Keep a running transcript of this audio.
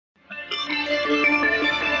Welcome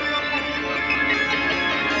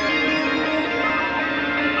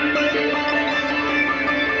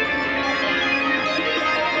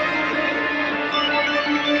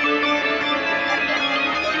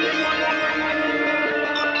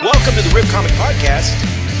to the Rip Comic Podcast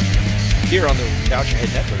here on the Without Your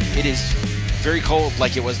Head Network. It is very cold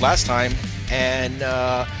like it was last time, and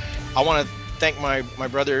I want to thank my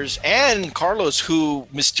brothers and Carlos, who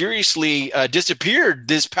mysteriously disappeared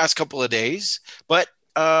this past couple of days. But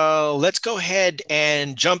let's go ahead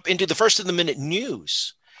and jump into the first of the minute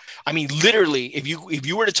news. I mean, literally, if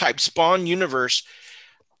you were to type Spawn Universe,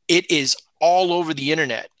 it is all over the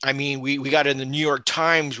internet. I mean, we got it in the New York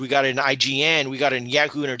Times, we got it in IGN, we got it in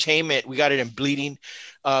Yahoo Entertainment, we got it in Bleeding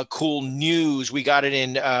Cool News, we got it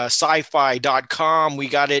in sci-fi.com, we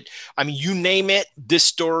got it. I mean, you name it, this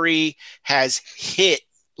story has hit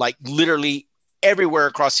like literally everywhere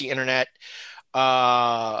across the internet.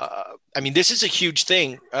 I mean, this is a huge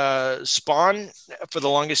thing. Spawn for the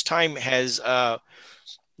longest time has, had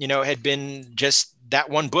been just that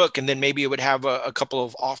one book, and then maybe it would have a couple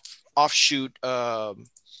of offshoot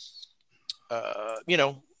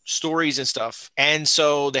stories and stuff. And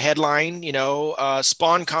so the headline,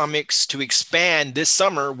 Spawn Comics to expand this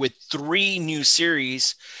summer with 3 new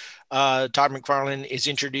series. Todd McFarlane is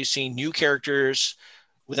introducing new characters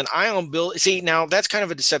with an eye on Bill. See, now that's kind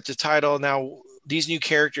of a deceptive title. Now, these new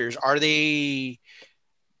characters, are they,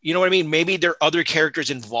 you know what I mean? Maybe there are other characters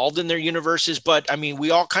involved in their universes, but I mean,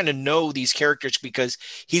 we all kind of know these characters because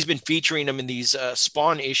he's been featuring them in these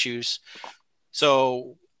Spawn issues.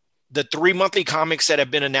 So the 3 monthly comics that have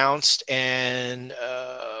been announced and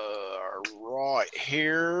right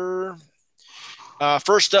here.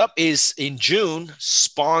 First up is in June,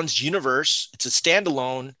 Spawn's Universe. It's a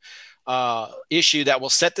standalone issue that will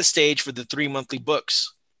set the stage for the 3 monthly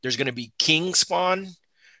books. There's going to be King Spawn,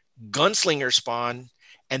 Gunslinger Spawn,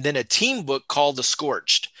 and then a team book called The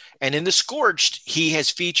Scorched. And in The Scorched, he has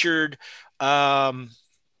featured, he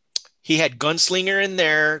had Gunslinger in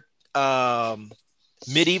there,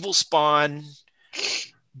 Medieval Spawn,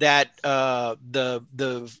 that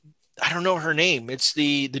the I don't know her name. It's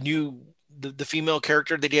the female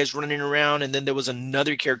character that he has running around. And then there was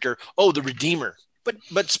another character. Oh, the Redeemer.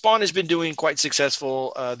 But Spawn has been doing quite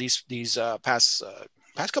successful these past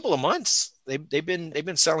couple of months. They've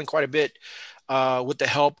been selling quite a bit. With the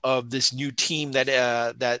help of this new team that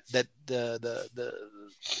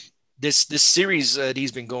this series that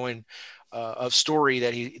he's been going of story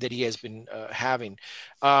that he has been having.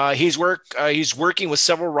 He's working with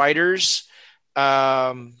several writers.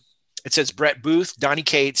 It says Brett Booth, Donnie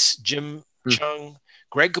Cates, Jim Chung,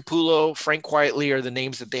 Greg Capullo, Frank Quietly are the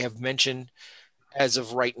names that they have mentioned as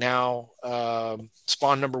of right now.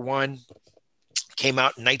 Spawn #1 came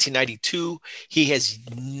out in 1992. He has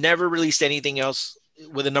never released anything else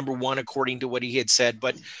with a #1, according to what he had said.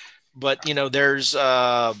 But there's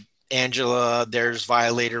Angela, there's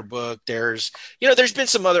Violator book. There's been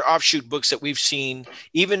some other offshoot books that we've seen,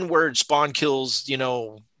 even where Spawn kills,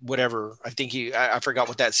 whatever. I think I forgot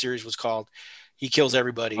what that series was called. He kills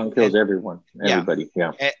everybody. Spawn kills everyone. Everybody.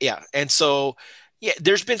 Yeah. Yeah. And so,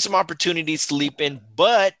 there's been some opportunities to leap in,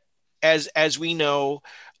 but as we know,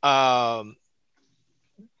 but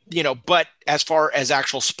as far as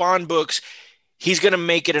actual Spawn books, he's going to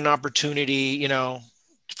make it an opportunity,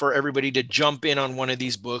 for everybody to jump in on one of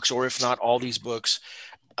these books, or if not all these books,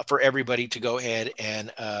 for everybody to go ahead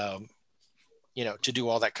and, to do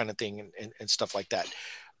all that kind of thing and stuff like that.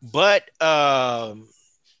 But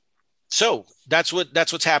so that's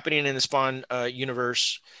what's happening in the Spawn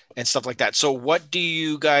universe and stuff like that. So what do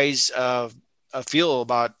you guys feel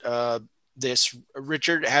about this?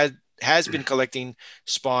 Richard has been collecting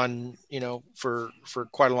Spawn, for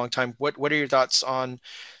quite a long time. What are your thoughts on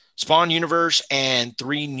Spawn Universe and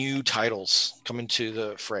 3 new titles coming to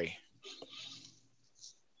the fray?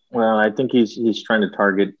 Well, I think he's trying to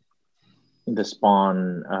target the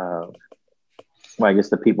Spawn. I guess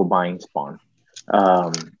the people buying Spawn.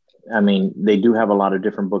 I mean, they do have a lot of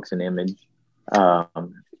different books in Image,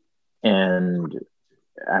 and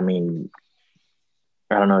I mean,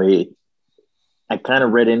 I don't know. I kind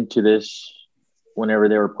of read into this whenever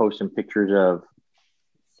they were posting pictures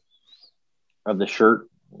of the shirt.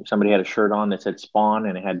 Somebody had a shirt on that said Spawn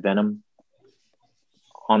and it had Venom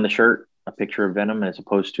on the shirt, a picture of Venom as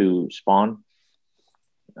opposed to Spawn.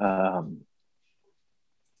 I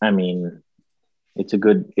mean, it's a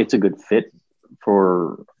good fit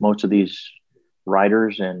for most of these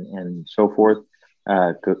writers and so forth.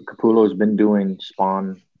 Capullo has been doing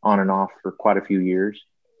Spawn on and off for quite a few years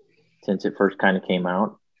since it first kind of came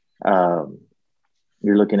out.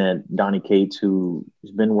 You're looking at Donny Cates, who's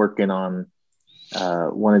been working on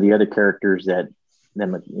one of the other characters that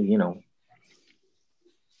you know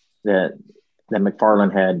that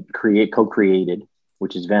McFarlane had co-created,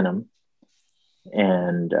 which is Venom,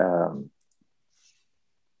 and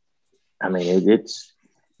I mean it's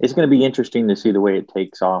going to be interesting to see the way it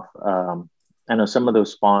takes off. I know some of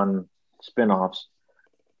those Spawn spinoffs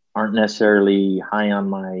aren't necessarily high on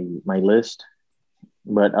my list,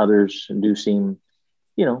 but others do seem,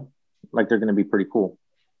 like they're going to be pretty cool.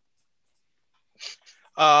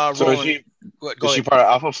 So Roland, is she part of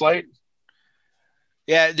Alpha Flight?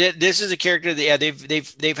 Yeah, this is a character that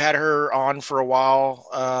they've had her on for a while.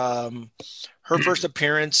 Her first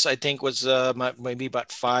appearance, I think, was maybe about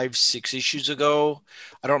 5-6 issues ago.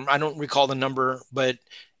 I don't recall the number, but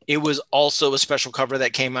it was also a special cover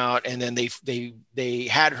that came out, and then they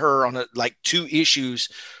had her on like 2 issues,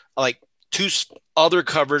 like 2 other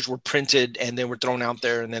covers were printed and then were thrown out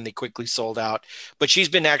there, and then they quickly sold out. But she's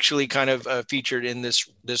been actually kind of featured in this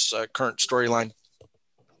current storyline.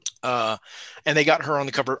 And they got her on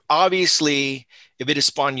the cover. Obviously, if it is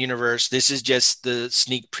Spawn Universe, this is just the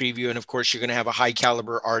sneak preview. And of course, you're going to have a high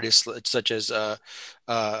caliber artist such as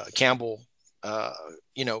Campbell,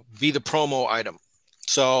 be the promo item.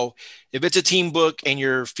 So if it's a team book and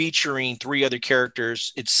you're featuring 3 other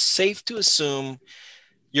characters, it's safe to assume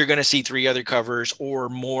you're going to see 3 other covers or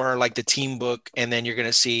more like the team book. And then you're going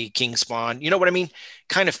to see King Spawn, you know what I mean?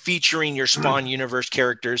 Kind of featuring your Spawn Universe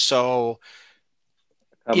characters. So,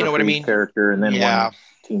 you know what I mean? Character, and then one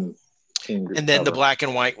team and then the black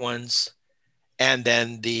and white ones, and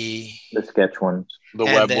then the sketch ones, the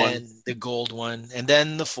web one, the gold one, and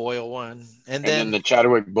then the foil one, and then the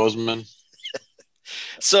Chadwick Boseman.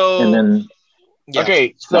 So and then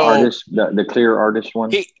okay, so the artist, the clear artist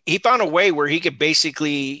one. He found a way where he could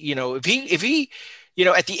basically, if he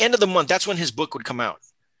at the end of the month, that's when his book would come out,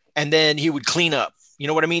 and then he would clean up. You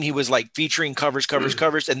know what I mean? He was like featuring covers,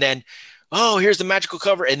 and then, oh, here's the magical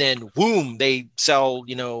cover. And then boom, they sell,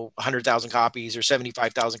 100,000 copies or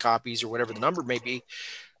 75,000 copies or whatever the number may be.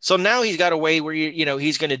 So now he's got a way where,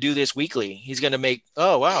 he's going to do this weekly. He's going to make,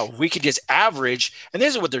 oh, wow, we could just average. And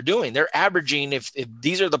this is what they're doing. They're averaging if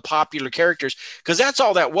these are the popular characters, because that's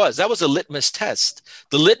all that was. That was a litmus test.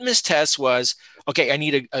 The litmus test was, okay, I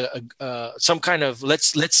need some kind of,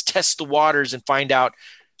 let's test the waters and find out.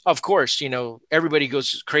 Of course, everybody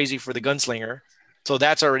goes crazy for the Gunslinger. So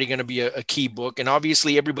that's already going to be a key book. And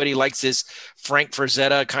obviously everybody likes this Frank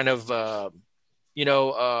Frazetta kind of,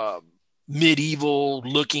 medieval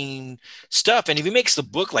looking stuff. And if he makes the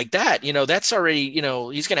book like that, that's already,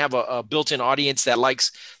 he's going to have a built-in audience that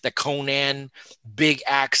likes the Conan, big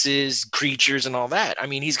axes, creatures and all that. I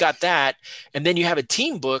mean, he's got that. And then you have a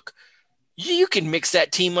team book. You can mix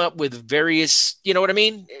that team up with various, you know what I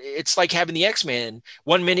mean? It's like having the X-Men.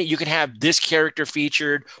 One minute you can have this character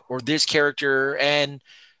featured or this character, and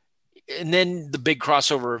then the big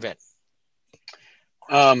crossover event.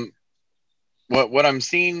 What I'm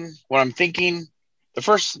thinking, the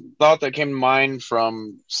first thought that came to mind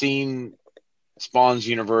from seeing Spawn's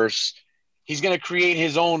universe, he's going to create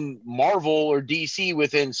his own Marvel or DC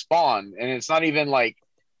within Spawn. And it's not even like,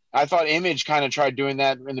 I thought Image kind of tried doing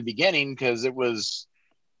that in the beginning because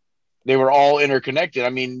they were all interconnected. I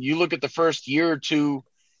mean, you look at the first year or 2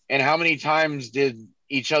 and how many times did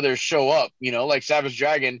each other show up, like Savage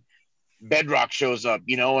Dragon, Bedrock shows up,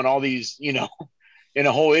 and all these, in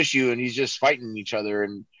a whole issue, and he's just fighting each other.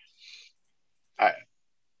 And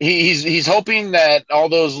he's hoping that all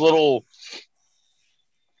those little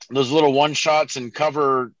one shots and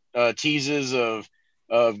cover teases of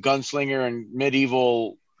Gunslinger and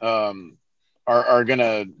Medieval are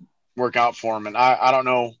gonna work out for him. And I don't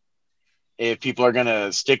know if people are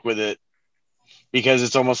gonna stick with it, because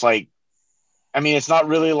it's almost like, I mean, it's not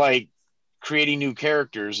really like creating new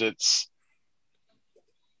characters. It's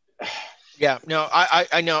yeah, no,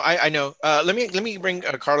 I know. Let me bring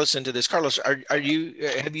Carlos into this. Carlos, have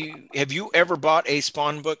you ever bought a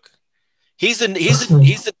Spawn book? He's the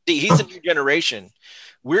new generation.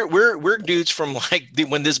 We're dudes from like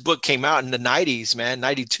when this book came out in the 90s, man,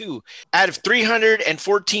 92. Out of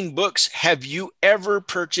 314 books, have you ever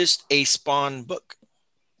purchased a Spawn book?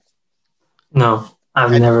 No,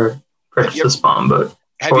 I've never purchased a Spawn book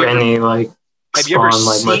or any like Spawn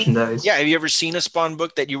like merchandise. Yeah, have you ever seen a Spawn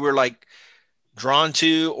book that you were like drawn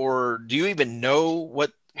to, or do you even know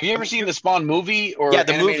what? Have you ever seen the Spawn movie or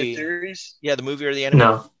the movie series? Yeah, the movie or the anime?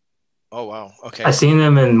 No. Oh wow. Okay. I seen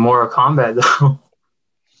them in Mortal Kombat though.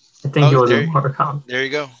 I think it was in Mortal Kombat. There you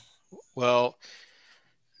go. Well,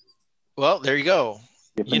 there you go.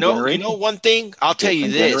 You know one thing. I'll tell you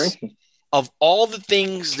this. of all the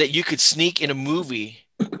things that you could sneak in a movie,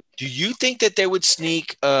 do you think that they would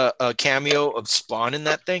sneak a cameo of Spawn in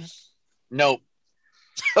that thing? Nope.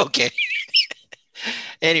 Okay.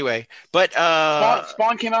 Anyway, but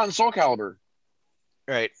Spawn came out in Soul Calibur.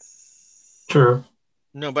 Right. True.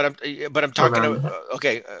 No, but I'm talking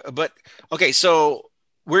about, okay, so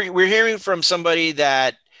we're hearing from somebody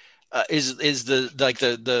that is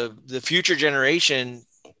the future generation,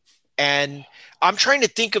 and I'm trying to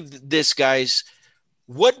think of this, guys.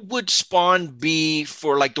 What would Spawn be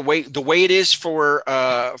for, like, the way it is for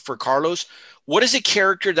Carlos? What is a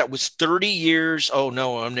character that was 30 years? Oh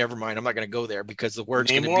no, I'm never mind. I'm not going to go there because the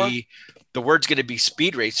word's going to be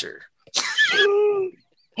Speed Racer.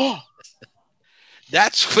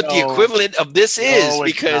 That's what the equivalent of this is,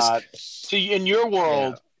 because see, in your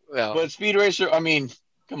world, but Speed Racer, I mean,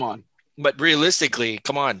 come on. But realistically,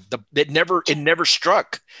 come on, it never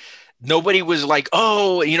struck. Nobody was like,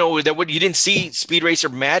 oh, you didn't see Speed Racer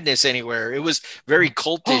madness anywhere. It was very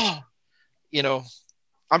cultish.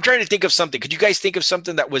 I'm trying to think of something. Could you guys think of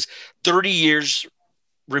something that was 30 years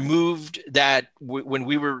removed that when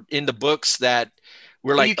we were in the books that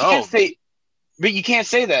we're like, but you can't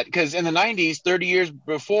say that, because in the 90s, 30 years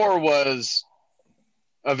before was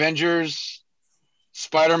Avengers,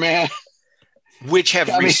 Spider-Man. Which have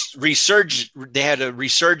resurged. They had a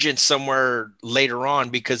resurgence somewhere later on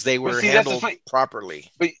because they were handled properly.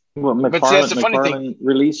 McFarlane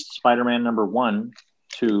released Spider-Man number 1,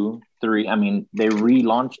 2, 3. I mean, they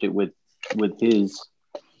relaunched it with his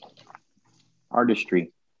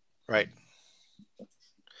artistry. Right.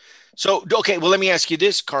 So, okay, well, let me ask you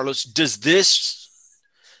this, Carlos. Does this,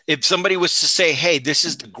 if somebody was to say, hey, this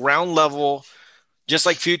is the ground level, just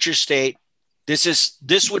like Future State,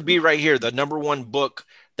 this would be right here, the number 1 book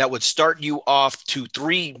that would start you off to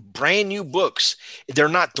 3 brand new books. They're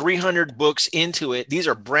not 300 books into it. These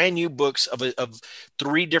are brand new books of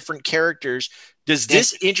 3 different characters. Does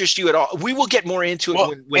this interest you at all? We will get more into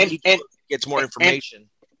it when each book gets more information.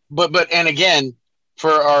 But again,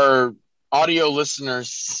 for our audio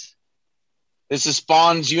listeners, this is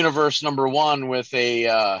Spawn's Universe number 1 with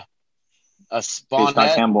a Spawn.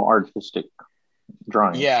 Scott Campbell artistic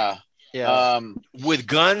drawing. Yeah. Yeah. With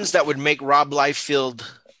guns that would make Rob Liefeld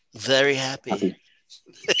very happy.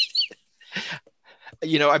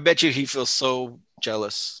 I bet you he feels so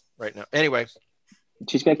jealous right now. Anyway.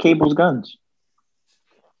 She's got Cable's guns.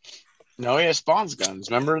 No, he has Spawn's guns.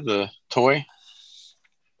 Remember the toy?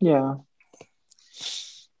 Yeah.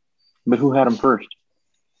 But who had them first?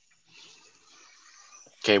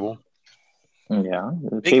 Cable. Yeah.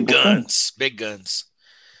 Big guns. Big guns.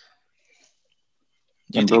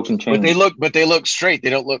 And broken chains. But they look straight. They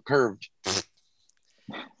don't look curved.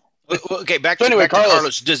 Okay, back to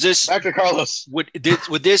Carlos. Does this back to Carlos? Would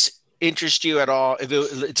this interest you at all? If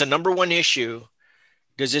it's a number 1 issue,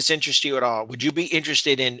 does this interest you at all? Would you be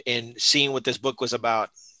interested in seeing what this book was about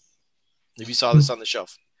if you saw this on the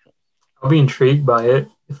shelf? I'll be intrigued by it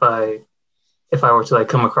if I were to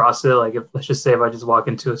come across it. Let's just say if I just walk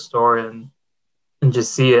into a store and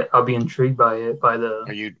just see it, I'll be intrigued by it.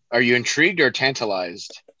 Are you intrigued or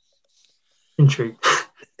tantalized? Intrigued.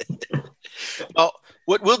 Well,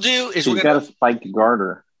 what we'll do is she's got a spiked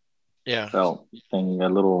garter. Yeah. Belt thing, a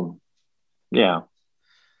little. Yeah.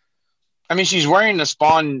 I mean, she's wearing the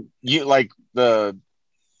Spawn, somehow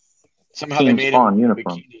Team they made Spawn it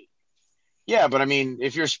uniform. Bikini. Yeah, but I mean,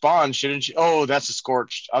 if you're Spawn, shouldn't you? Oh, that's a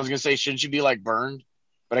scorched. I was gonna say, shouldn't you be burned?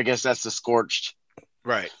 But I guess that's the scorched.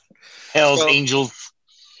 Right. Hell's Angels.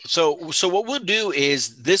 So what we'll do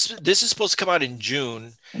is this is supposed to come out in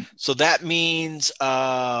June. So that means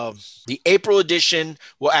the April edition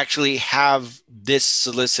will actually have this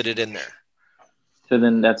solicited in there. So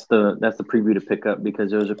then that's the preview to pick up,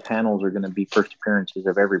 because those panels are going to be first appearances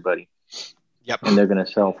of everybody. Yep. And they're going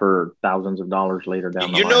to sell for thousands of dollars later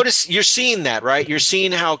down the line. You're seeing that, right? You're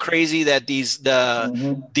seeing how crazy that these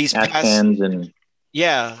cans and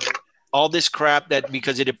all this crap that,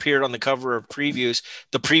 because it appeared on the cover of previews,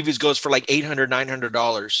 the previews goes for $800,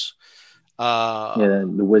 $900.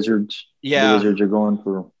 The Wizards. Yeah, the Wizards are going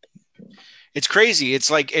for. It's crazy.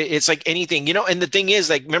 It's like anything, And the thing is,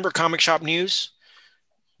 remember Comic Shop News?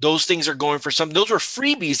 Those things are going for some. Those were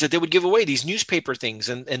freebies that they would give away. These newspaper things,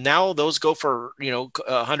 and now those go for $100,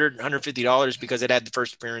 $150 because it had the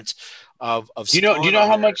first appearance of. Do you know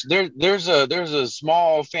how much there's a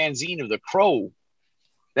small fanzine of the Crow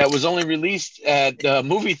that was only released at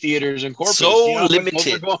movie theaters in Corpus. So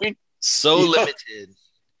limited. So limited.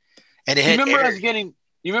 And it had you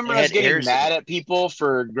remember us getting mad at people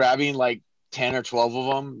for grabbing 10 or 12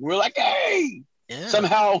 of them? We're like, hey,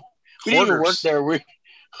 somehow we didn't even work there.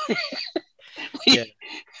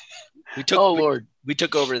 We took Oh Lord. we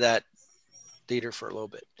took over that theater for a little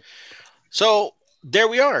bit. So there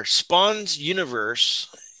we are. Spawn's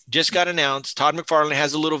universe just got announced. Todd McFarlane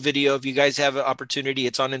has a little video. If you guys have an opportunity,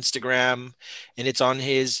 it's on Instagram, and it's on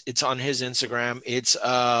his Instagram. It's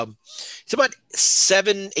about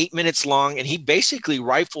 7-8 minutes long, and he basically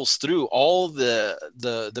rifles through all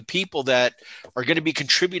the people that are going to be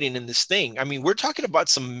contributing in this thing. I mean, we're talking about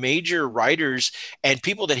some major writers and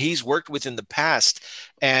people that he's worked with in the past,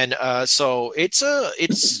 and so it's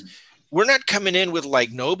we're not coming in with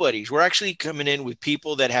like nobodies. We're actually coming in with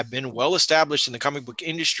people that have been well established in the comic book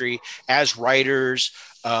industry as writers,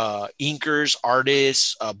 inkers,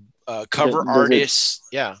 artists, cover artists.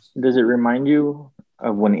 Does it remind you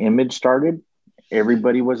of when Image started?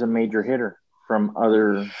 Everybody was a major hitter from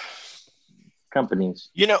other companies.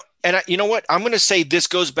 You know, and you know what? I'm going to say this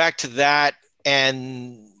goes back to that,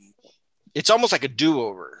 and it's almost like a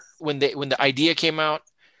do-over. When the idea came out,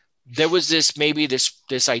 there was this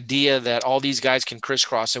idea that all these guys can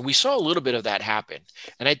crisscross, and we saw a little bit of that happen.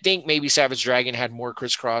 And I think maybe Savage Dragon had more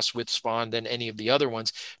crisscross with Spawn than any of the other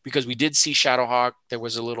ones, because we did see Shadowhawk. There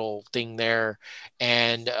was a little thing there,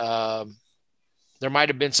 and there might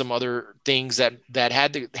have been some other things that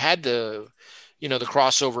had the the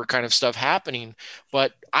crossover kind of stuff happening.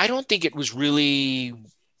 But I don't think it was really.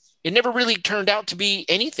 It never really turned out to be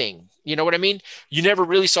anything. You know what I mean? You never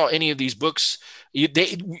really saw any of these books. They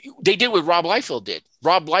did what Rob Liefeld did.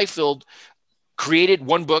 Rob Liefeld created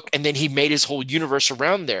one book, and then he made his whole universe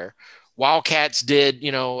around there. Wildcats did,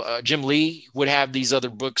 Jim Lee would have these other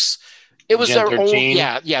books. It was their own, they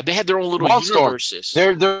had their own little universes.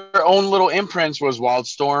 Their own little imprints was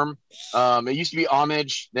Wildstorm. It used to be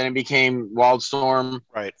Homage, then it became Wildstorm.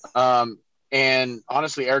 Right. And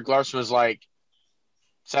honestly, Eric Larson was like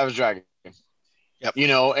Savage Dragon. Yep.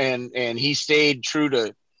 And he stayed true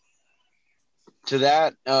to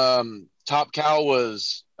that. Top Cow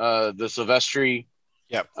was the Silvestri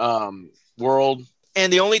world.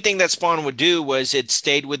 And the only thing that Spawn would do was it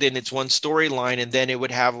stayed within its one storyline, and then it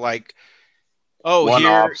would have like,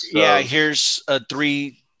 here's a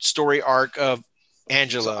 3-story arc of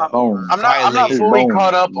Angela. So I'm not fully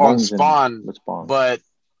caught up on Spawn, but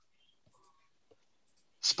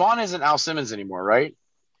Spawn isn't Al Simmons anymore, right?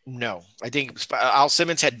 No, I think Al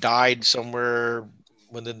Simmons had died somewhere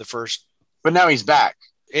within the first. But now he's back.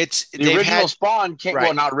 It's the original Spawn came. Right.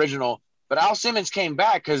 Well, not original, but Al Simmons came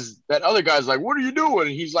back because that other guy's like, "What are you doing?"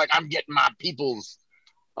 And he's like, "I'm getting my peoples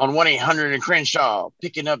on 1-800 and Crenshaw,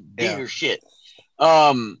 picking up bigger shit."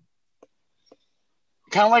 Kind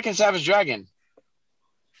of like in Savage Dragon,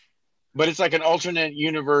 but it's like an alternate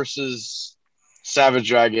universe's Savage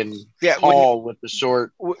Dragon. Yeah, Paul with the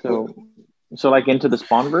short. So like into the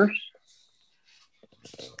Spawnverse?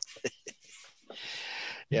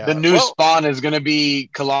 Yeah. The new Spawn is going to be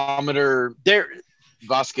Kilometer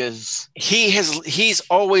Vasquez. He's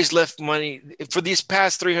always left money for these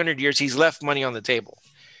past 300 years. He's left money on the table.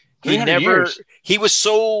 He was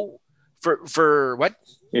so for what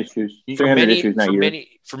issues? 300 issues, not years.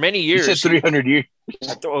 For many years. You said 300 years.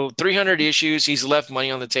 300 issues. He's left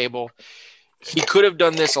money on the table. He could have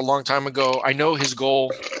done this a long time ago. I know his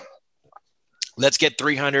goal. Let's get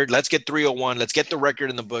 300. Let's get 301. Let's get the record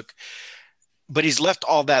in the book. But he's left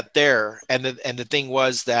all that there. And the thing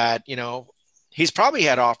was that, he's probably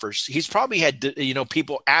had offers. He's probably had,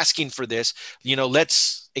 people asking for this,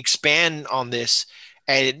 let's expand on this.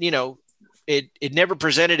 And, it never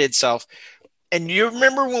presented itself. And you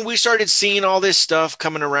remember when we started seeing all this stuff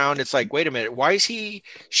coming around, it's like, wait a minute, why is he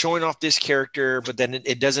showing off this character? But then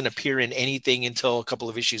it doesn't appear in anything until a couple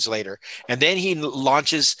of issues later. And then he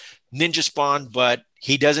launches Ninja Spawn, but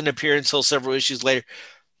he doesn't appear until several issues later.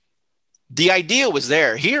 The idea was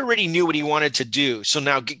there. He already knew what he wanted to do. So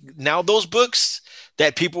now those books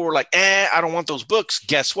that people were like, I don't want those books.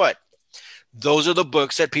 Guess what? Those are the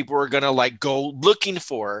books that people are going to like go looking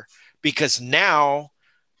for, because now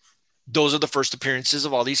those are the first appearances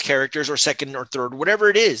of all these characters, or second or third, whatever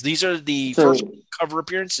it is. These are the first cover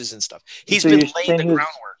appearances and stuff. He's been laying the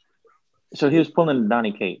groundwork. So he was pulling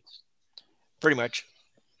Donny Cates. Pretty much.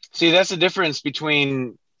 See, that's the difference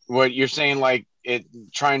between what you're saying, like it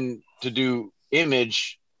trying to do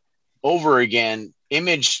Image over again.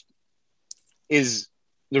 Image is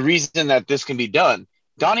the reason that this can be done.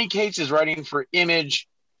 Donny Cates is writing for Image,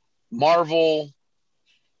 Marvel.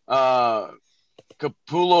 Capullo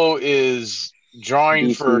is drawing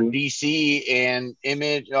DC. For DC and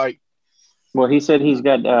Image. Well, he said he's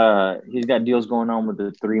got deals going on with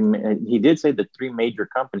the 3. He did say the 3 major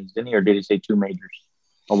companies, didn't he? Or did he say 2 majors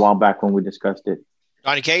a while back when we discussed it?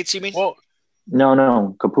 Donny Cates, you mean? Well,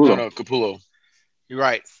 no, Capullo. No, Capullo. You're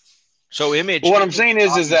right. So Image. Well, what I'm saying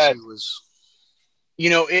is that was,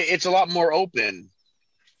 it's a lot more open.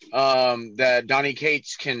 That Donny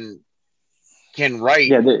Cates can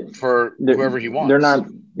write for whoever he wants. They're not.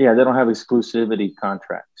 Yeah, they don't have exclusivity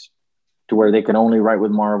contracts to where they can only write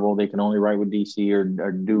with Marvel, they can only write with DC,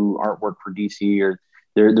 or do artwork for DC, or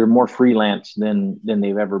they're more freelance than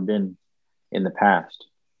they've ever been in the past.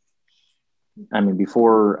 I mean,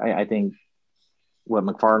 before I think what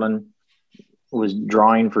McFarlane was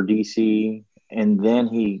drawing for DC, and then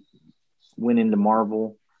he went into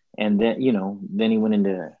Marvel, and then he went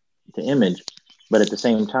into Image. But at the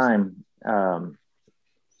same time,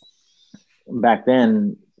 back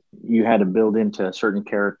then you had to build into a certain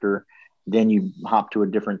character, then you hop to a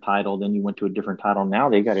different title, then you went to a different title. Now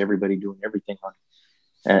they got everybody doing everything on,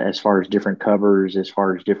 as far as different covers, as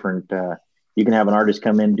far as different you can have an artist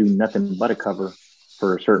come in, do nothing but a cover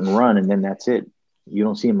for a certain run, and then that's it. You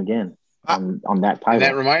don't see him again on that title. And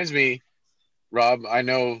that reminds me, Rob, I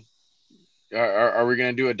know, are we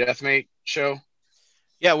going to do a Deathmate show?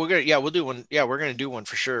 Yeah, we'll do one. Yeah, we're gonna do one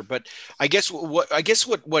for sure. But I guess what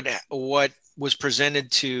was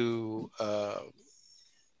presented to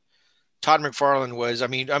Todd McFarlane was, I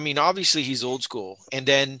mean, obviously he's old school, and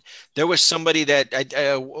then there was somebody that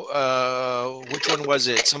which one was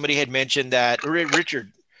it? Somebody had mentioned that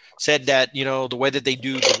Richard said that the way that they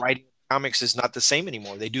do the writing comics is not the same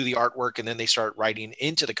anymore. They do the artwork and then they start writing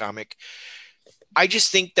into the comic. I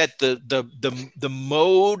just think that the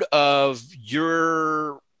mode of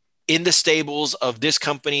you're in the stables of this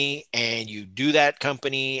company and you do that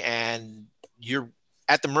company and you're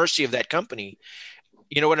at the mercy of that company.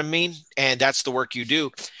 You know what I mean? And that's the work you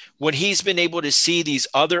do. When he's been able to see these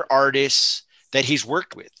other artists that he's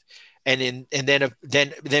worked with, and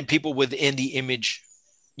then people within the Image,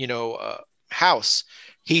 house,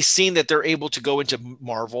 he's seen that they're able to go into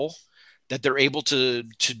Marvel, that they're able to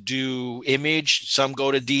do Image, some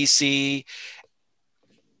go to DC,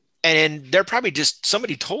 and they're probably just,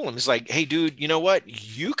 somebody told him, it's like, hey dude, you know what?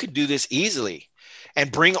 You could do this easily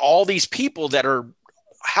and bring all these people that are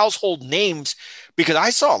household names, because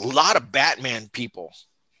I saw a lot of Batman people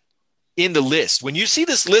in the list. When you see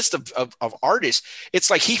this list of artists, it's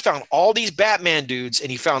like he found all these Batman dudes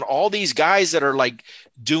and he found all these guys that are like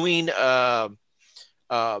doing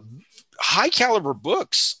high caliber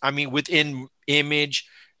books. I mean, within Image,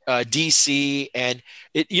 DC, and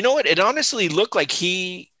it honestly looked like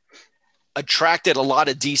he attracted a lot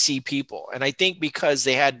of DC people. And I think because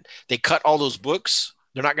they cut all those books,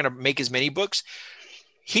 they're not going to make as many books.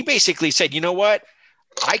 He basically said, you know what?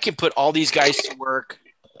 I can put all these guys to work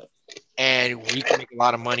and we can make a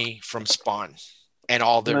lot of money from Spawn and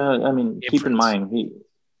all their keep in mind,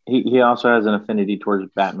 he also has an affinity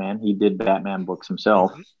towards Batman. He did Batman books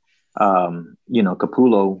himself.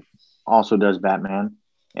 Capullo also does Batman,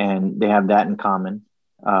 and they have that in common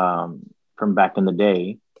from back in the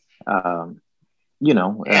day. And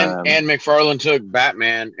McFarlane took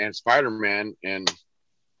Batman and Spider-Man and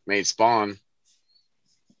made Spawn.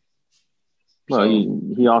 Well,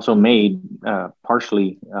 he also made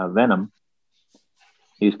partially Venom.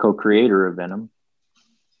 He's co-creator of Venom.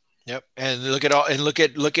 Yep, and look at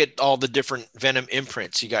all the different Venom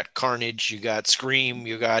imprints. You got Carnage, you got Scream,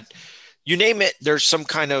 you name it. There's some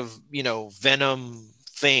kind of Venom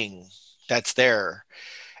thing that's there,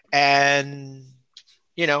 and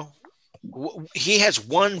he has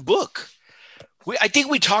one book. I think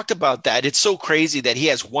we talked about that. It's so crazy that he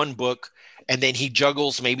has one book and then he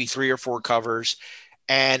juggles maybe 3 or 4 covers.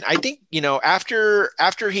 And I think, after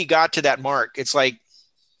he got to that mark, it's like,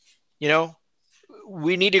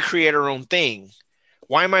 we need to create our own thing.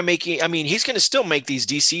 Why am I making, he's going to still make these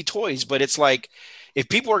DC toys, but it's like, if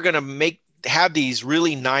people are going to have these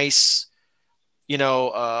really nice,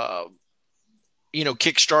 Kickstarter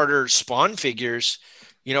Spawn figures,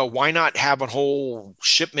 why not have a whole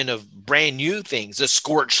shipment of brand new things, the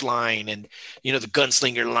Scorch line and, the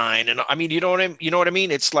Gunslinger line. And you know what I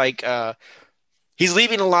mean? It's like, he's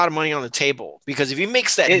leaving a lot of money on the table, because if he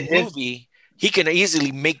makes that movie, he can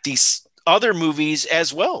easily make these other movies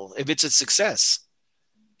as well, if it's a success.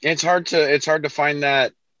 It's hard to find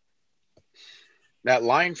that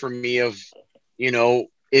line for me of,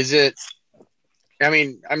 is it,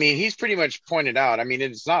 he's pretty much pointed out,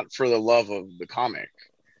 it's not for the love of the comic.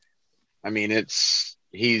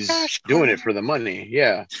 He's doing it for the money.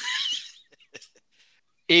 Yeah.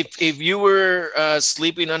 If you were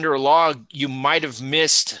sleeping under a log, you might have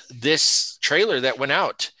missed this trailer that went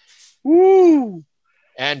out. Woo!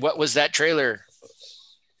 And what was that trailer?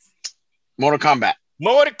 Mortal Kombat.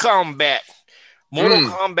 Mortal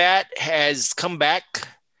Kombat has come back.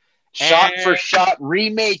 Shot for shot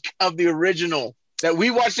remake of the original. that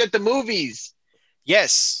we watched at the movies.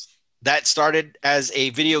 Yes, that started as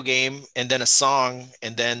a video game and then a song,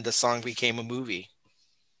 and then the song became a movie.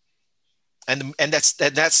 And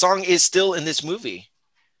that song is still in this movie.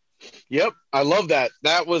 Yep, I love that.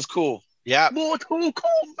 That was cool. Yeah. Mortal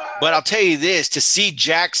Kombat. But I'll tell you this, to see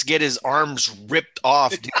Jax get his arms ripped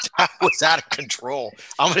off, dude, that was out of control.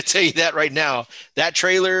 I'm going to tell you that right now. That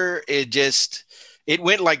trailer, it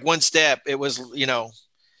went like one step. It was,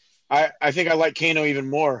 I think I like Kano even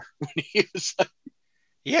more when he was like,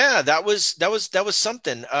 yeah, that was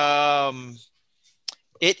something.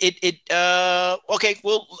 Okay,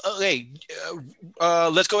 well, okay.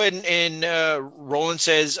 Let's go ahead and Roland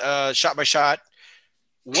says shot by shot.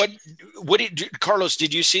 What did Carlos,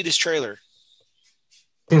 did you see this trailer?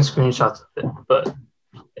 Seen screenshots of it, but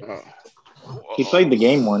he played the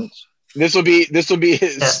game once. This will be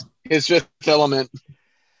his Fifth Element.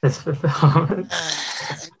 I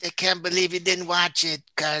can't believe you didn't watch it,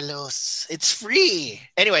 Carlos. It's free.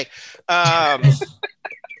 Anyway, I'll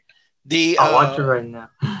watch it right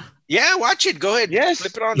now. Yeah, watch it. Go ahead. Yes.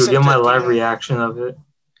 Flip it on. You'll get my live reaction of it.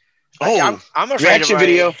 Oh, I'm afraid reaction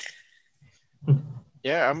video.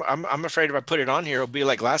 Yeah, I'm afraid if I put it on here, it'll be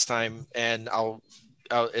like last time, and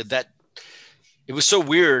it was so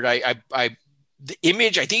weird. The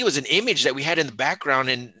image, I think it was an image that we had in the background,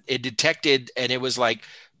 and it detected, and it was like,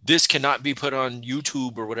 this cannot be put on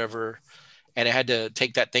YouTube or whatever, and I had to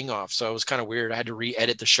take that thing off. So it was kind of weird. I had to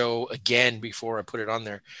re-edit the show again before I put it on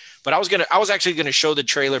there. But I was actually gonna show the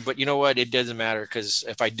trailer, but you know what? It doesn't matter, because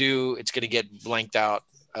if I do, it's gonna get blanked out.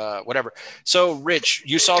 Whatever. So, Rich,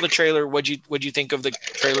 you saw the trailer. What'd you think of the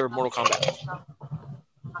trailer of Mortal Kombat?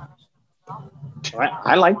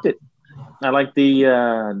 I liked it. I like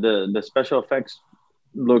the special effects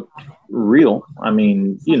looked real. I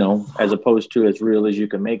mean, as opposed to as real as you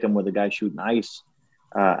can make them with a guy shooting ice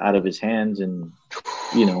out of his hands, and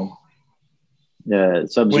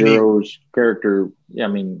Sub-Zero's character. I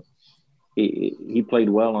mean, he played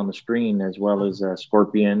well on the screen, as well as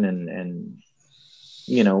Scorpion, and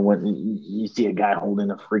when you see a guy holding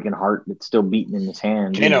a freaking heart that's still beating in his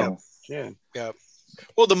hand. Yeah.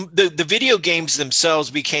 Well, the video games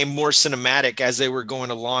themselves became more cinematic as they were going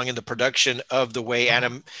along in the production of the way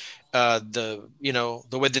the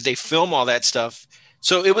way that they film all that stuff.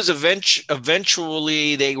 So it was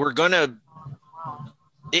eventually they were gonna.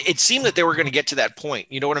 It seemed that they were going to get to that point.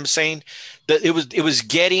 You know what I'm saying? That it was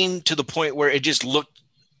getting to the point where it just looked.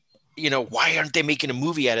 Why aren't they making a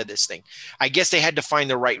movie out of this thing? I guess they had to find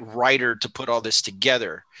the right writer to put all this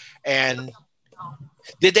together. And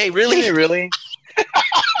did they really? Did they really?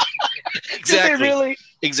 Exactly. Did they really?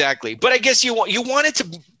 Exactly. But I guess you want it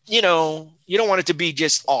to, you don't want it to be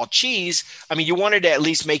just all cheese. I mean, you wanted to at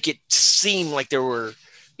least make it seem like there were,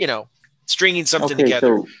 stringing something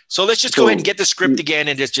together. So let's just go ahead and get the script again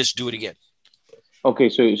and just do it again. Okay.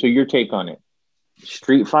 So your take on it: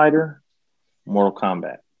 Street Fighter, Mortal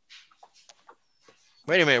Kombat.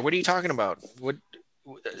 Wait a minute. What are you talking about? What?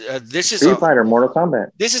 This is Street Fighter, Mortal Kombat.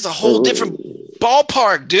 This is a whole different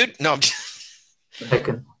ballpark, dude. No.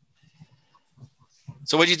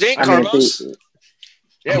 So what do you think, Carlos?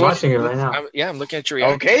 I'm watching it right now. I'm looking at your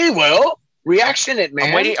reaction. Okay, well, reaction it,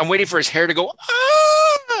 man. I'm waiting for his hair to go.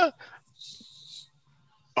 Ah!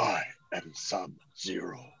 I am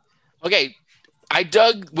Sub-Zero. Okay, I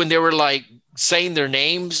dug when they were like saying their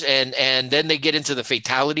names, and then they get into the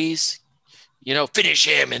fatalities. Finish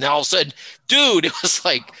him, and all of a sudden, dude, it was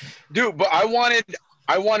like, dude. But I want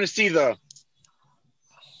to see the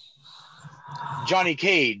Johnny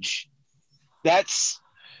Cage. That's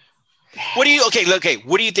what do you? Okay.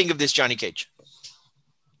 What do you think of this Johnny Cage?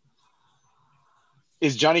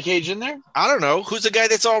 Is Johnny Cage in there? I don't know. Who's the guy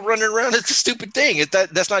that's all running around? It's a stupid thing.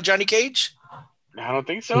 That's not Johnny Cage? I don't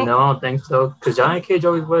think so. No, I don't think so. Because Johnny Cage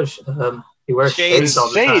always wears he wears shades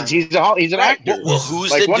all the time. He's an actor. Well, who's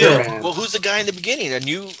like the Wonder dude? Man. Well, who's the guy in the beginning? A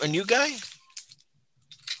new guy?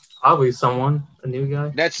 Probably a new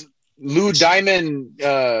guy. That's Lou Diamond.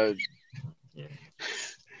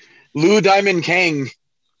 Lou Diamond Kang.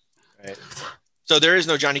 Right. So there is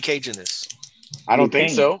no Johnny Cage in this. I don't think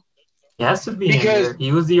so. He has to be because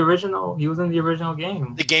he was the original. He was in the original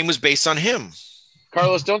game. The game was based on him.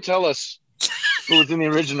 Carlos, don't tell us who was in the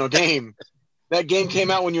original game. That game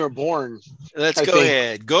came out when you were born. Let's go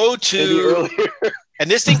ahead. Go to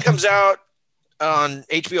and this thing comes out on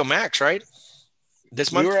HBO Max, right?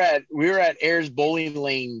 This month. We were at Ayers Bowling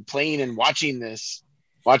Lane playing and watching this.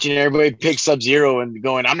 Watching everybody pick Sub-Zero and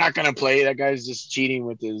going, I'm not gonna play. That guy's just cheating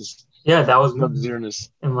with his that was Sub-Zero-ness.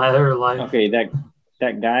 In my other life. Okay,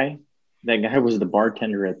 that guy was the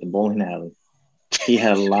bartender at the bowling alley. He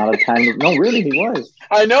had a lot of time. No, really, he was.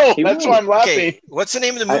 I know. He That's was. why I'm laughing. Okay, what's the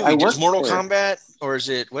name of the movie? I Just worked Mortal there. Kombat, or is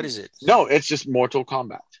it? What is it? No, it's just Mortal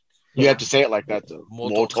Kombat. You have to say it like that though.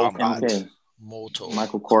 Mortal Kombat. Okay. Mortal.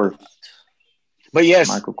 Michael Kors. But yes,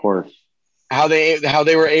 Michael Kors. how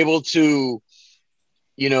they were able to,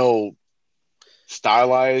 you know,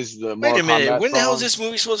 stylize the Wait a Mortal minute. Kombat When the hell is songs. this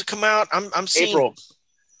movie supposed to come out? I'm seeing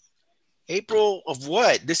April of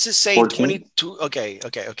what? This is saying 22. Okay.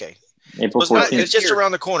 April So 14th. it's just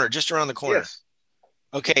around the corner. Just around the corner. Yes.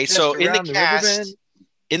 Okay. Just So in the around the river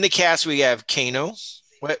cast, bend. we have Kano.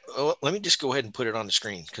 What? Oh, let me just go ahead and put it on the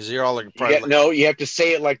screen because they're all like You have to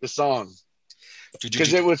say it like the song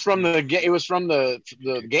because it was from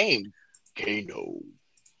the game. Kano,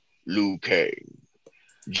 Liu Kang,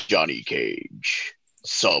 Johnny Cage,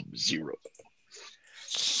 Sub-Zero.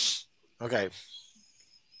 Okay.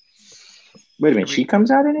 Wait a minute. She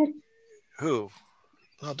comes out in it? Who?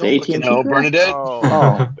 Oh, The AT&T No, girl? Bernadette.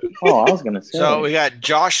 Oh, I was going to say. So we got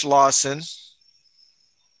Josh Lawson,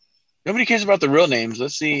 Nobody cares about the real names.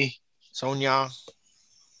 Let's see. Sonya,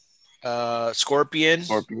 Scorpion.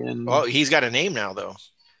 Oh, he's got a name now though.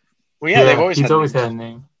 Well, yeah, he's always had a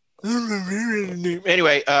name.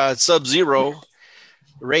 Anyway, Sub-Zero,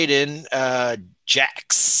 Raiden,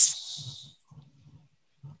 Jax,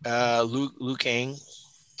 Liu Kang.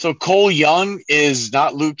 So Cole Young is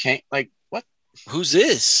not Liu Kang. Like what? Who's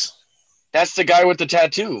this? That's the guy with the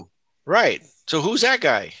tattoo. Right. So who's that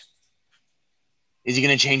guy? Is he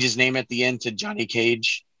going to change his name at the end to Johnny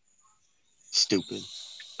Cage? Stupid.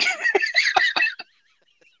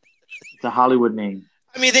 It's a Hollywood name.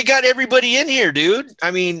 I mean, they got everybody in here, dude.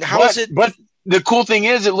 I mean, how is it? But the cool thing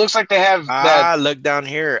is, it looks like they have look down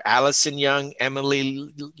here. Allison Young,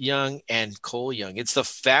 Emily Young, and Cole Young. It's the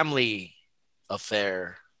family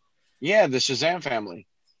affair. Yeah, the Shazam family.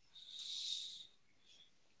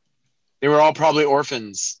 They were all probably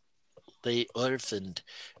orphans. They orphaned.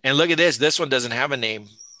 And look at this. This one doesn't have a name.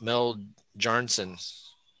 Mel Jarnson.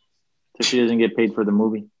 So she doesn't get paid for the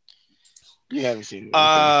movie. You haven't seen it.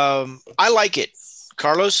 I like it.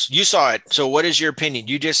 Carlos, you saw it. So what is your opinion?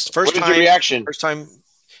 You just What is your reaction? First time,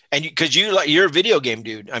 and because you're a video game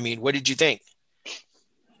dude. I mean, what did you think?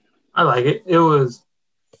 I like it. It was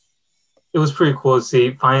pretty cool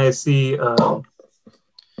to finally see a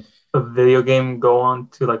video game go on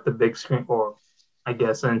to like the big screen, or I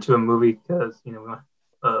guess into a movie, because we want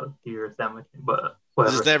theaters that much, but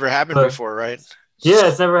whatever. This has never happened before, right? Yeah,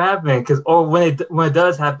 it's never happened, because when it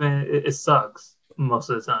does happen, it sucks most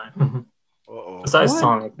of the time. Besides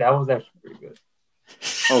Sonic, that was actually pretty good.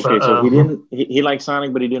 Okay, so he liked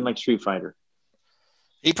Sonic, but he didn't like Street Fighter.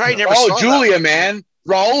 He probably never saw Julia, that. Man.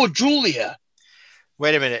 Raul Julia.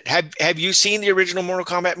 Wait a minute. Have you seen the original Mortal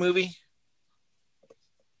Kombat movie?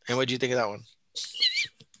 And what do you think of that one?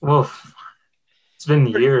 Well, it's been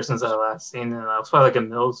years since I last seen it. I was probably like in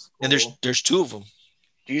middle school. And there's two of them.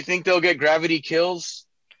 Do you think they'll get gravity kills?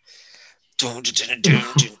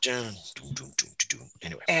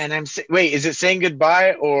 Anyway. And wait, is it saying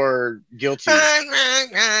goodbye or guilty?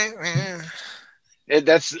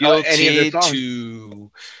 That's guilty any of the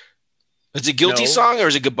to. Is it guilty song or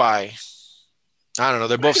is it goodbye? I don't know.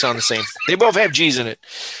 They both sound the same. They both have G's in it.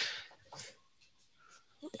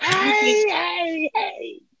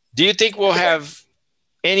 Do you think we'll have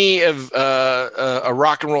any of a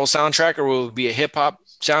rock and roll soundtrack, or will it be a hip hop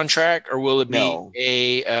soundtrack, or will it be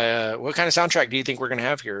a what kind of soundtrack do you think we're going to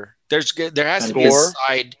have here? There has to be a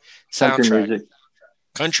side soundtrack.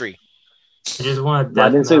 Country. I just want I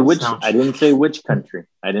didn't say which. I didn't say which country.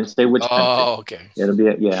 I didn't say which country. Oh, okay. It'll be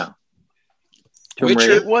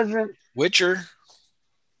Witcher. It wasn't Witcher.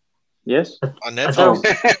 Yes. On Netflix.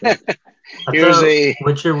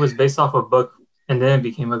 Witcher was based off a book and then it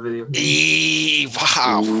became a video game.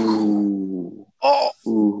 Wow. Ooh. Oh.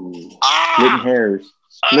 Ooh.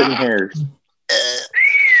 Splitting hairs.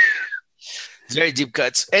 It's very deep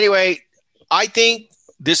cuts. Anyway, I think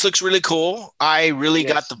this looks really cool. I really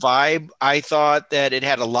got the vibe. I thought that it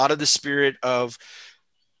had a lot of the spirit of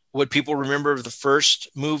what people remember of the first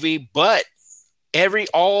movie, but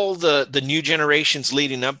all the new generations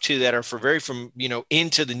leading up to that are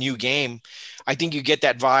into the new game. I think you get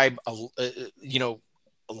that vibe, a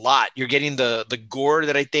lot. You're getting the gore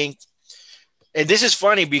that I think, and this is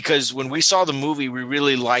funny because when we saw the movie, we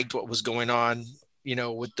really liked what was going on,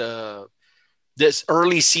 with this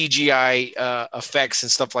early CGI effects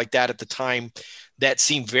and stuff like that at the time that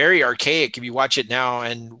seemed very archaic. If you watch it now,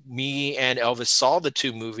 and me and Elvis saw the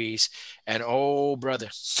two movies, and oh brother,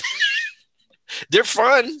 they're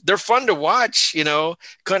fun. They're fun to watch,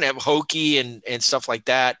 kind of hokey and stuff like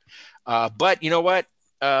that. But you know what?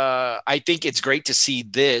 I think it's great to see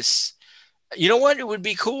this You know what? It would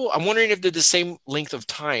be cool. I'm wondering if they're the same length of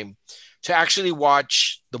time to actually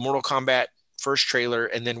watch the Mortal Kombat first trailer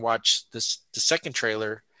and then watch the second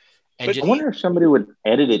trailer and But I just wonder if somebody would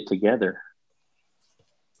edit it together.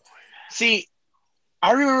 see,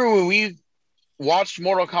 I remember when we watched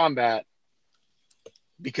Mortal Kombat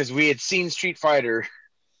because we had seen Street Fighter,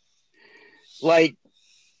 like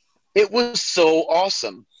it was so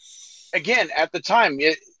awesome. Again, at the time,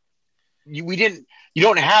 we didn't you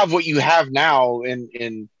don't have what you have now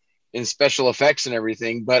in special effects and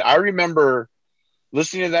everything. But I remember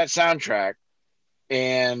listening to that soundtrack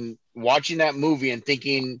and watching that movie and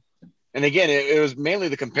thinking, and again, it was mainly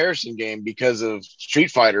the comparison game because of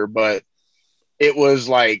Street Fighter, but it was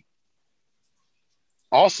like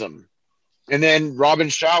awesome. And then Robin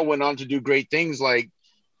Shaw went on to do great things like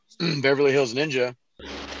Beverly Hills Ninja.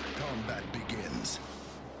 Combat begins.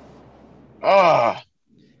 Ah,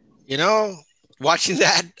 you know, watching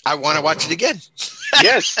that, I want to watch it again.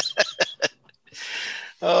 yes.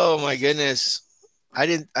 Oh my goodness. I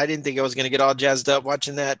didn't think I was gonna get all jazzed up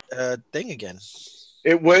watching that thing again.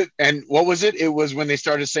 It was, and what was it? It was when they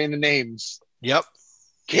started saying the names. Yep.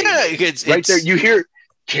 Kano. Yeah, it's Right there. You hear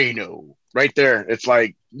Kano right there. It's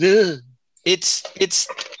like, ugh. it's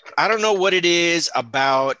I don't know what it is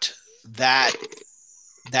about that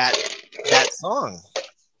song.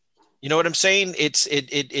 You know what I'm saying?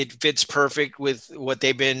 It fits perfect with what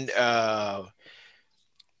they've been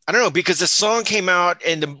I don't know, because the song came out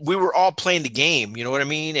and we were all playing the game, you know what I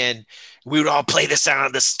mean? And we would all play the sound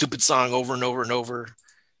of the stupid song over and over and over.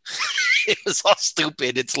 It was all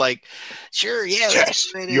stupid. It's like, sure, yeah.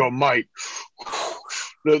 Test your might.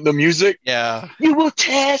 The music. Yeah. You will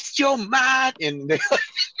test your might. And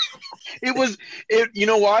it was, you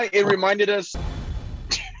know why? It reminded us.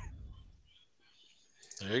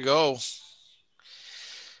 There you go.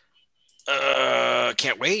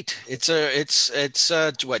 Can't wait. It's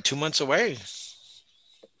what, 2 months away.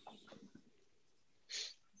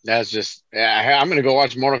 That's just, I'm going to go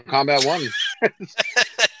watch Mortal Kombat 1.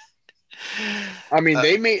 I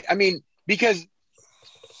mean, because,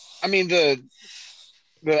 I mean, the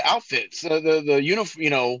outfits, the uniform, you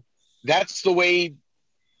know, that's the way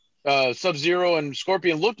Sub-Zero and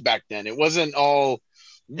Scorpion looked back then. It wasn't all.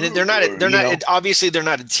 They're not obviously they're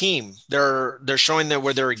not a team. They're showing that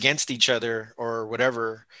where they're against each other or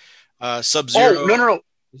whatever. Sub-Zero. Oh, no.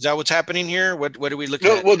 Is that what's happening here? What are we looking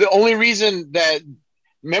at? Well, the only reason that,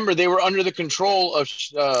 remember, they were under the control of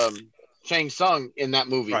Shang Tsung in that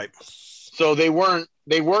movie. Right. So they were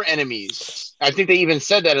enemies. I think they even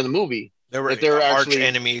said that in the movie. They were arch actually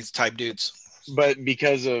enemies type dudes. But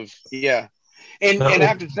because of, yeah. And I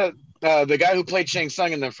have to tell, the guy who played Shang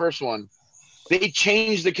Tsung in the first one, they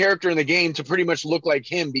changed the character in the game to pretty much look like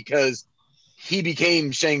him because he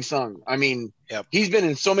became Shang Tsung. I mean, yep. He's been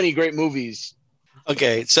in so many great movies.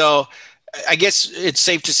 Okay, so I guess it's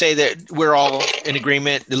safe to say that we're all in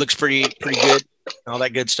agreement. It looks pretty good, all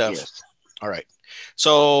that good stuff. Yes. All right.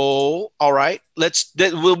 So, all right,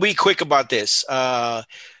 we'll be quick about this.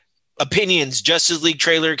 Opinions. Justice League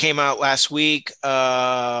trailer came out last week.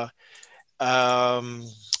 And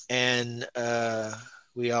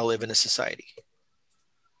we all live in a society.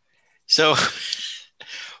 So,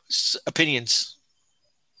 opinions.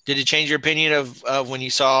 Did it change your opinion of when you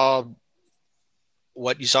saw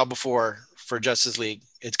what you saw before for Justice League?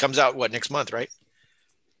 It comes out next month, right?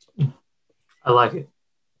 I like it.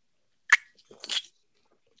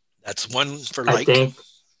 That's one for I think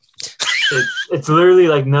it's literally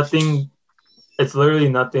like nothing. It's literally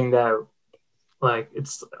nothing that, like,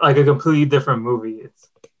 it's like a completely different movie. It's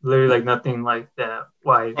literally like nothing like that.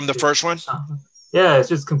 Why from the first one? Yeah, it's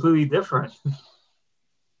just completely different.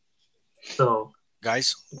 So,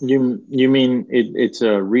 guys, you mean it's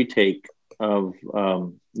a retake of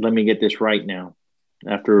Let Me Get This Right Now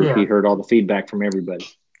after he heard all the feedback from everybody.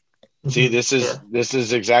 See, this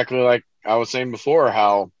is exactly like I was saying before,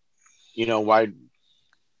 how, you know, why,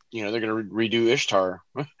 you know, they're going to redo Ishtar.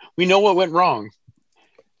 We know what went wrong.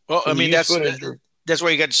 Well, I mean, that's why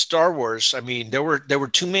you got Star Wars. I mean, there were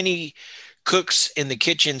too many cooks in the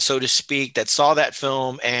kitchen, so to speak, that saw that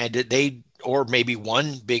film, and or maybe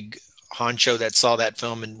one big honcho that saw that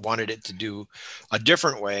film and wanted it to do a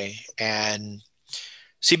different way. And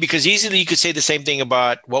see, because easily you could say the same thing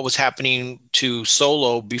about what was happening to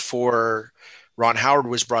Solo before Ron Howard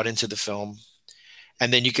was brought into the film.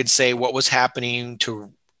 And then you could say what was happening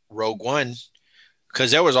to Rogue One, because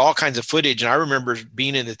there was all kinds of footage. And I remember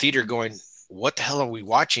being in the theater going, what the hell are we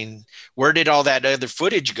watching? Where did all that other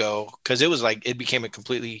footage go? Because it was like, it became a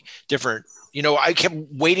completely different, you know, I kept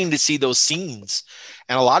waiting to see those scenes.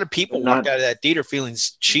 And a lot of people walked out of that theater feeling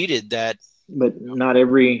cheated that but not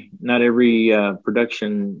every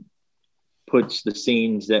production puts the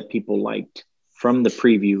scenes that people liked from the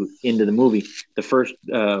preview into the movie. The first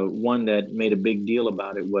one that made a big deal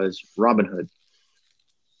about it was Robin Hood,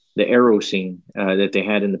 the arrow scene that they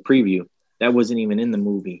had in the preview. That wasn't even in the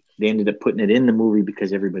movie. They ended up putting it in the movie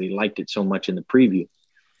because everybody liked it so much in the preview.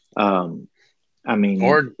 I mean,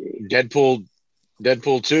 or Deadpool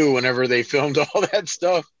 2, whenever they filmed all that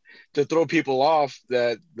stuff to throw people off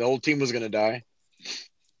that the whole team was going to die.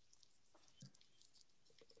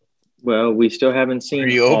 well, we still haven't seen all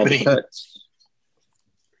the Reopening. cuts.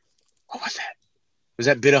 What was that? Was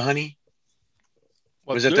that Bit of Honey?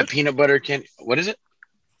 Was it the peanut butter candy? What is it?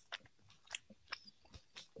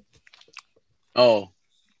 Oh,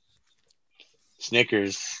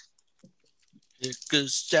 Snickers.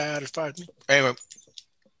 Snickers satisfied me. Anyway,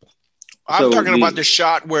 I'm talking about the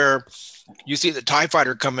shot where you see the TIE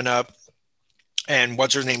fighter coming up and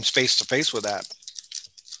what's her name's face to face with that.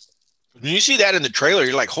 When you see that in the trailer,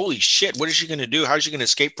 you're like, holy shit, what is she going to do? How is she going to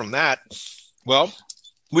escape from that? Well,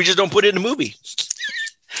 we just don't put it in the movie.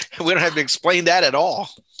 We don't have to explain that at all.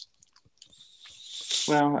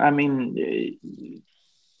 Well, I mean,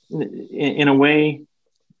 in a way,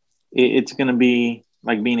 it's going to be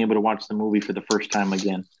like being able to watch the movie for the first time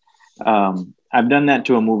again. I've done that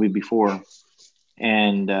to a movie before,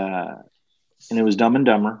 and it was Dumb and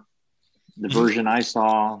Dumber. The version I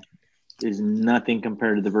saw is nothing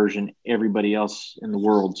compared to the version everybody else in the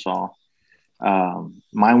world saw.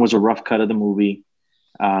 Mine was a rough cut of the movie.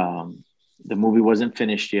 The movie wasn't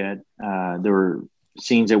finished yet. There were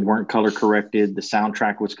scenes that weren't color corrected. The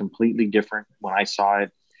soundtrack was completely different when I saw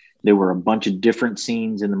it. There were a bunch of different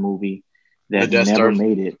scenes in the movie that never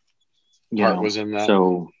made it. Part was in that.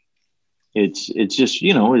 So it's just,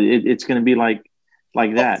 it's going to be like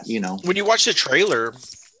that, When you watch the trailer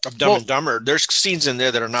of Dumb and Dumber, there's scenes in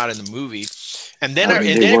there that are not in the movie. And then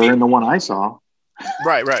they were in the one I saw.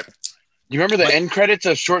 Right. You remember the end credits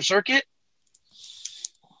of Short Circuit?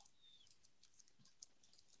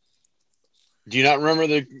 Do you not remember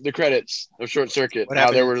the credits of Short Circuit?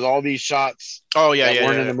 How there was all these shots that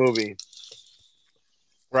weren't in the movie.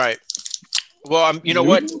 Right. Well, you know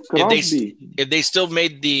what? If they still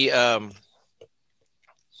made TV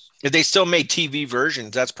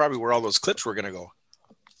versions, that's probably where all those clips were going to go.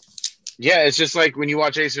 Yeah, it's just like when you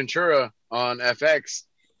watch Ace Ventura on FX,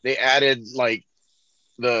 they added like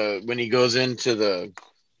when he goes into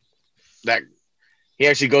he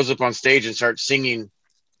actually goes up on stage and starts singing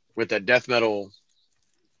with that death metal.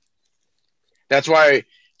 That's why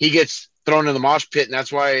he gets thrown in the mosh pit, and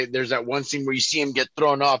that's why there's that one scene where you see him get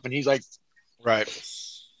thrown up, and he's like, right.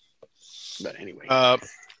 But anyway,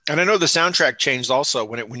 and I know the soundtrack changed also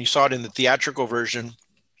when you saw it in the theatrical version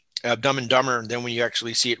of Dumb and Dumber, and then when you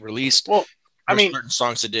actually see it released. Well, I mean, certain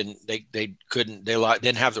songs that they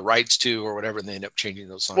didn't have the rights to or whatever, and they end up changing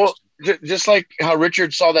those songs. Well, just like how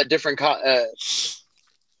Richard saw that different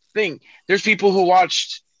thing. There's people who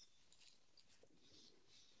watched.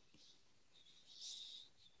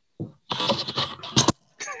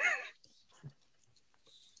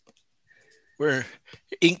 We're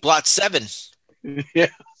Inkblot 7. Yeah.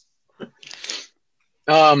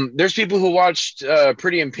 There's people who watched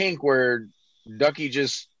Pretty in Pink where Ducky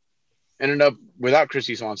just ended up without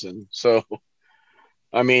Christy Swanson. So,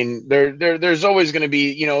 I mean, there's always going to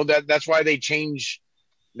be, that's why they change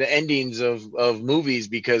the endings of movies,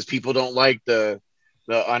 because people don't like the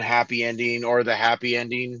unhappy ending or the happy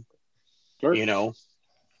ending. Sure.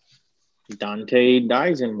 Dante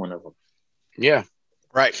dies in one of them. Yeah.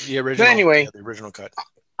 Right. The original. But anyway, the original cut.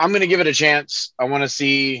 I'm going to give it a chance. I want to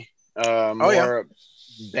see more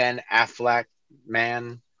Ben Affleck,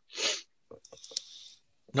 man.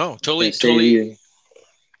 No, totally. Then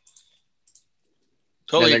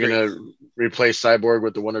they're going to replace Cyborg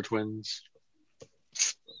with the Wonder Twins.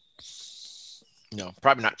 No,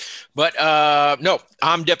 probably not. But no,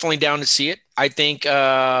 I'm definitely down to see it. I think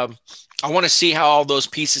I want to see how all those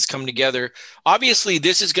pieces come together. Obviously,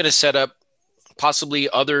 this is going to set up possibly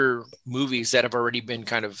other movies that have already been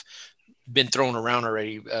thrown around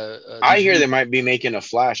already. I hear they might be making a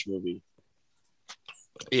Flash movie.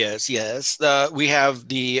 Yes. We have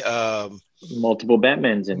the multiple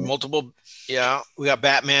Batmans in multiple. Yeah, we got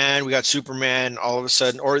Batman, we got Superman. All of a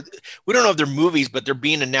sudden, or we don't know if they're movies, but they're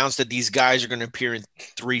being announced that these guys are going to appear in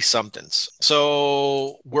 3 somethings.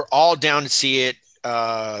 So we're all down to see it.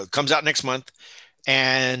 Comes out next month,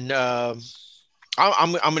 and I'm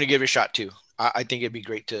going to give it a shot too. I think it'd be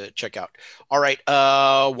great to check out. All right,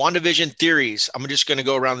 WandaVision theories. I'm just going to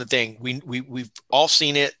go around the thing. We've all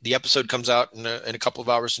seen it. The episode comes out in a couple of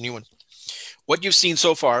hours. A new one. What you've seen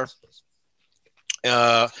so far.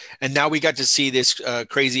 And now we got to see this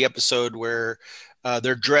crazy episode where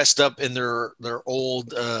they're dressed up in their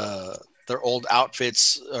old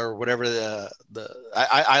outfits or whatever.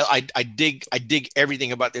 I dig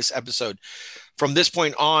everything about this episode. From this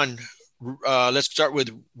point on, let's start with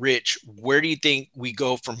Rich. Where do you think we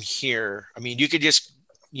go from here? I mean, you could just,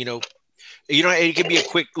 it could be a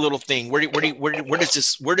quick little thing. Where does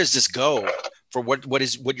this go for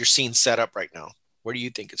what you're seeing set up right now? Where do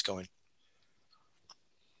you think it's going?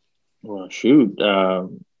 Well, shoot.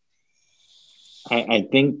 I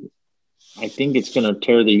think it's going to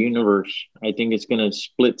tear the universe. I think it's going to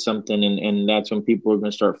split something, and that's when people are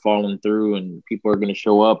going to start falling through, and people are going to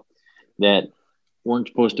show up that weren't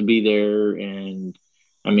supposed to be there. And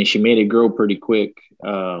I mean, she made it grow pretty quick.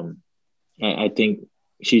 I think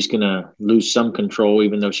she's going to lose some control,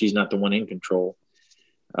 even though she's not the one in control.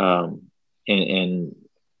 And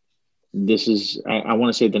this is, I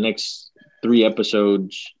want to say the next 3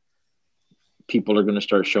 episodes, people are going to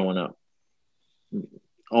start showing up.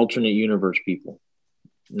 Alternate universe people,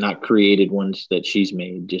 not created ones that she's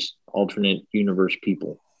made, just alternate universe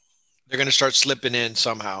people. They're going to start slipping in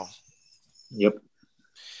somehow. Yep.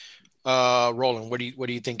 Roland, what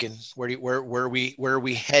are you thinking? Where are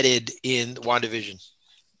we headed in WandaVision?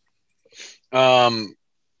 We're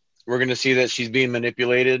going to see that she's being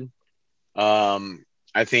manipulated.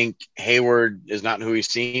 I think Hayward is not who he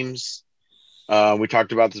seems. We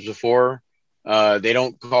talked about this before. They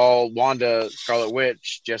don't call Wanda Scarlet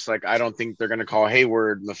Witch, just like I don't think they're going to call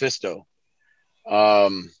Hayward Mephisto.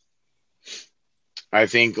 I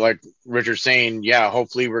think, like Richard's saying, yeah,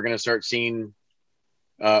 hopefully we're going to start seeing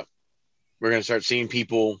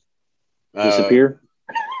people disappear.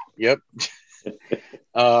 Yep.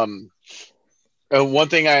 One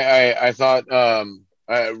thing I thought,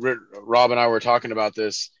 Rob and I were talking about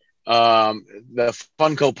this, the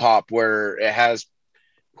Funko Pop, where it has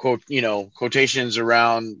quotations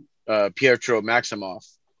around Pietro Maximoff.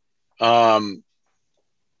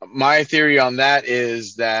 My theory on that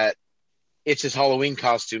is that it's his Halloween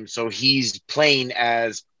costume, so he's playing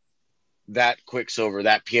as that Quicksilver,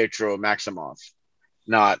 that Pietro Maximoff,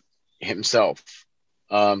 not himself.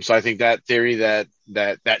 So I think that theory that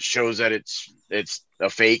shows that it's a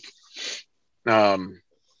fake. I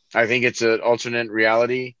think it's an alternate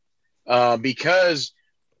reality, because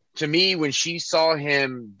to me, when she saw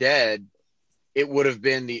him dead, it would have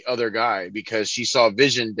been the other guy, because she saw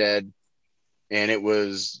Vision dead, and it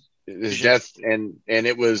was his death, and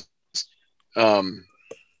it was,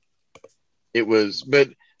 but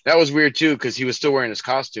that was weird too, because he was still wearing his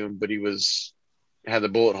costume, but he had the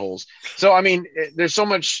bullet holes. So I mean, there's so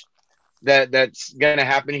much that's gonna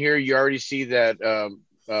happen here. You already see that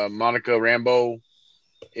Monica Rambeau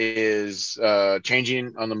is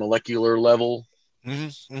changing on the molecular level.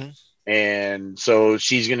 Mm-hmm. Mm-hmm. And so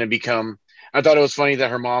she's going to become, I thought it was funny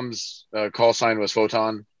that her mom's call sign was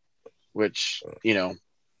Photon, which,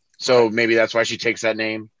 so maybe that's why she takes that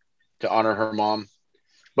name, to honor her mom.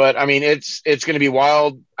 But I mean, it's going to be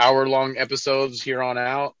wild, hour-long episodes here on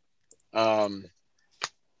out. It's going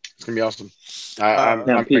to be awesome. I'm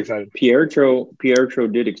excited. Pietro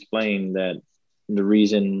did explain that the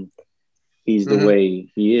reason he's the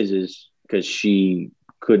way he is because she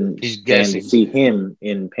couldn't stand to see him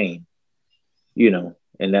in pain,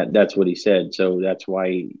 and that's what he said. So that's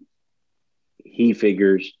why he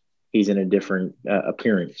figures he's in a different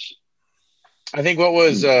appearance. I think what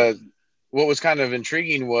was kind of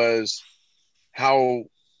intriguing was how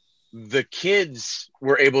the kids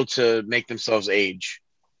were able to make themselves age.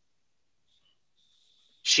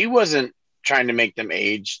 She wasn't trying to make them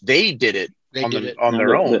age. They did it on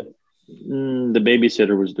their own. The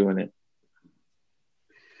babysitter was doing it.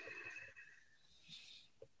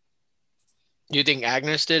 You think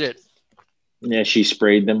Agnes did it? Yeah, she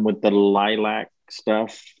sprayed them with the lilac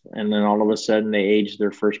stuff, and then all of a sudden they aged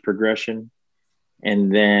their first progression.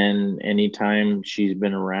 And then anytime she's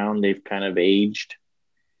been around, they've kind of aged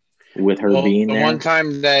with her being there. One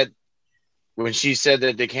time that when she said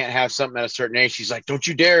that they can't have something at a certain age, she's like, "Don't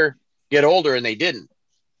you dare get older," and they didn't.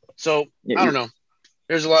 So I don't know.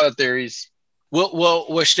 There's a lot of theories. Well,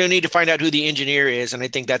 we still need to find out who the engineer is, and I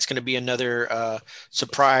think that's going to be another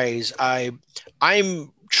surprise. I'm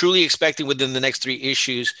truly expecting within the next 3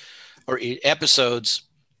 issues or episodes,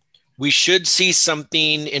 we should see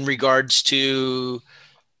something in regards to,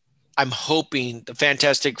 I'm hoping, the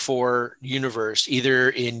Fantastic Four universe, either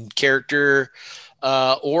in character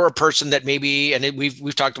or a person that maybe, and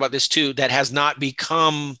we've talked about this too, that has not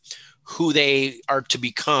become who they are to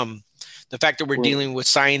become. The fact that we're dealing with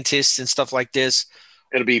scientists and stuff like this.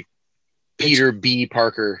 It'll be Peter B.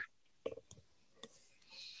 Parker.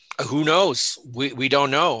 Who knows? We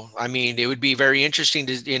don't know. I mean, it would be very interesting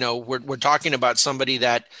to, we're talking about somebody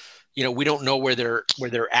that, we don't know where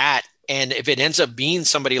they're at. And if it ends up being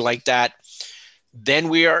somebody like that, then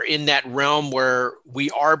we are in that realm where we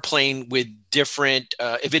are playing with different,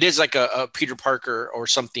 if it is like a Peter Parker or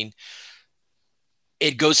something,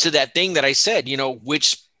 it goes to that thing that I said,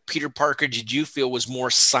 which Peter Parker did you feel was more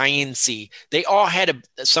sciency? They all had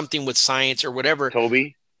something with science or whatever.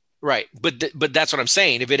 Toby. Right. But that's what I'm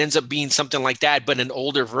saying. If it ends up being something like that, but an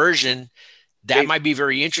older version, that might be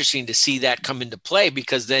very interesting to see that come into play,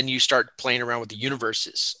 because then you start playing around with the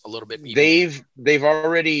universes a little bit. They've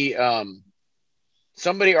already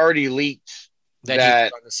somebody already leaked that he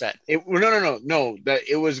was on the set. No, that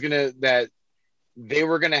it was that they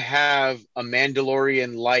were gonna have a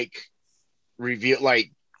Mandalorian like reveal,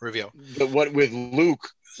 what with Luke,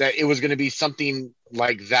 that it was gonna be something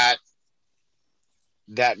like that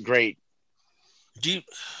great.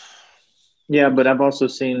 Yeah, but I've also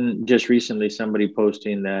seen just recently somebody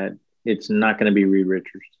posting that it's not going to be Reed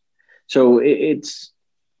Richards. So it's.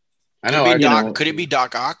 I know. Could it be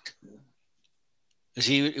Doc Ock? Was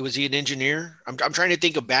he an engineer? I'm trying to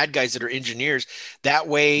think of bad guys that are engineers. That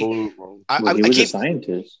way, he was a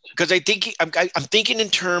scientist. Because I think I'm thinking in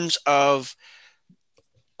terms of.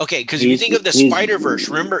 Okay, because if you think of the Spider-Verse,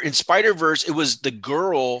 remember in Spider-Verse, it was the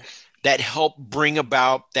girl that helped bring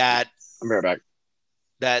about that. I'm right back.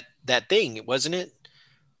 That thing, wasn't it?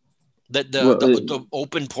 The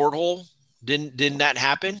open porthole, didn't that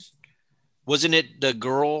happen? Wasn't it the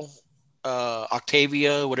girl,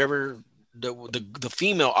 Octavia, whatever, the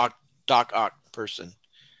female Doc Ock person?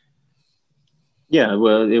 Yeah,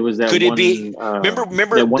 well, it was that. Could one, it be?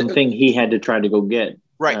 Remember that one thing he had to try to go get.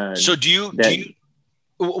 Right. So do you?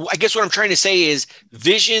 I guess what I'm trying to say is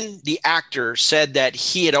Vision, the actor, said that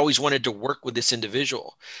he had always wanted to work with this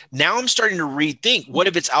individual. Now I'm starting to rethink, what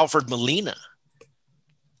if it's Alfred Molina?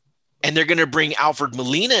 And they're going to bring Alfred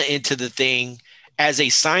Molina into the thing as a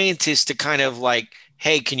scientist to kind of like,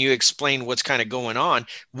 hey, can you explain what's kind of going on?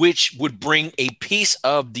 Which would bring a piece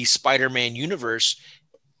of the Spider-Man universe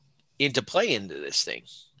into play into this thing.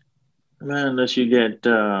 Man, unless you get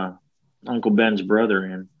Uncle Ben's brother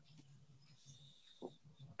in.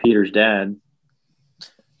 Peter's dad.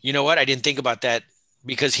 You know what? I didn't think about that,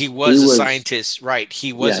 because he was a scientist, right?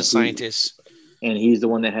 He was a scientist, and he's the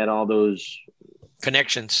one that had all those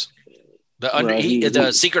connections.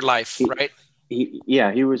 The Secret Life, right?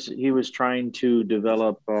 He was trying to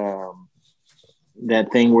develop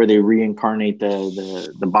that thing where they reincarnate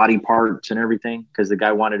the body parts and everything, because the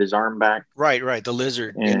guy wanted his arm back. Right. The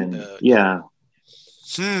lizard. And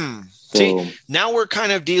See, now we're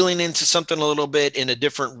kind of dealing into something a little bit in a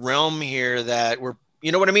different realm here, that we're,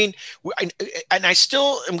 you know what I mean? And I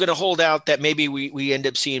still am going to hold out that maybe we end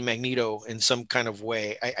up seeing Magneto in some kind of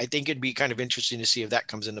way. I think it'd be kind of interesting to see if that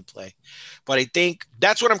comes into play. But I think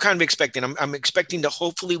that's what I'm kind of expecting. I'm expecting to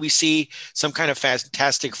hopefully we see some kind of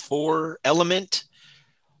Fantastic Four element,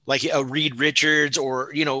 like a Reed Richards,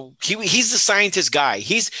 or he's the scientist guy.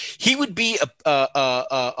 He would be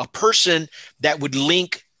a person that would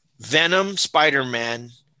link Venom,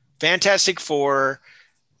 Spider-Man, Fantastic Four.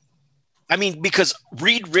 I mean, because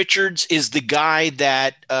Reed Richards is the guy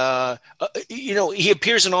that he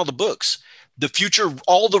appears in all the books. The future,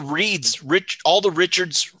 all the Reed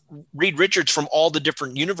Richards from all the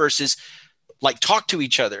different universes, like, talk to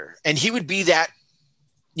each other, and he would be that.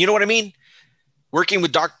 You know what I mean? Working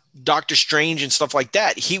with Doctor Strange and stuff like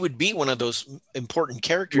that, he would be one of those important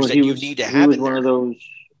characters that you need to have. He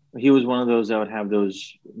was one of those that would have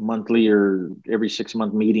those monthly or every 6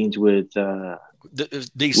 month meetings with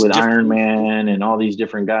Iron Man and all these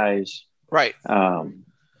different guys, right?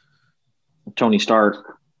 Tony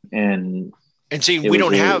Stark and see, we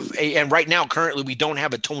don't have and right now currently we don't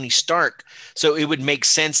have a Tony Stark, so it would make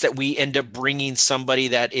sense that we end up bringing somebody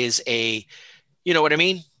that is you know what I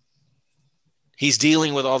mean? He's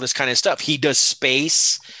dealing with all this kind of stuff. He does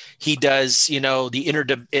space. He does,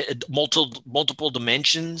 the multiple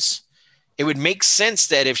dimensions. It would make sense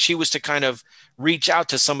that if she was to kind of reach out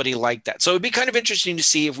to somebody like that. So it'd be kind of interesting to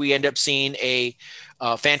see if we end up seeing a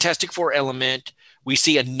Fantastic Four element. We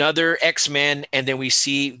see another X-Men, and then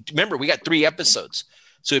remember, we got 3 episodes.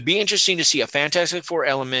 So it'd be interesting to see a Fantastic Four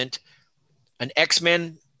element, an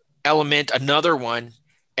X-Men element, another one,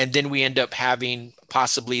 and then we end up having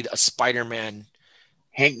possibly a Spider-Man.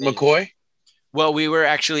 Hank McCoy? Well, we were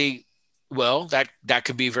actually, that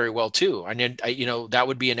could be very well too. And then, that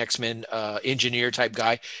would be an X-Men engineer type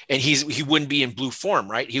guy. And he wouldn't be in blue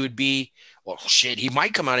form, right? He would be, he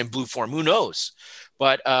might come out in blue form. Who knows?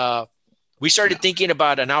 But We started thinking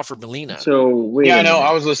about an Alfred Molina. So wait. Yeah, a I know. minute.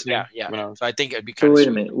 I was listening. Yeah. when I was- So I think it'd be So kind of wait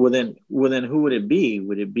a minute. Well then, who would it be?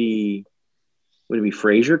 Would it be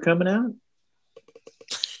Fraser coming out,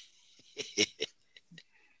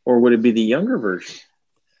 or would it be the younger version?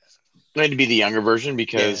 It'd be the younger version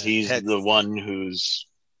because Yeah, he's the one who's.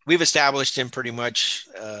 We've established him pretty much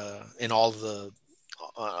in all the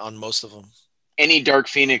on most of them. Any Dark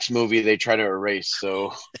Phoenix movie they try to erase.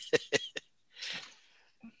 So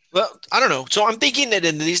Well, I don't know. So I'm thinking that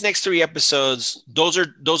in these next 3 episodes, those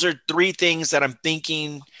are 3 things that I'm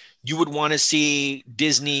thinking you would want to see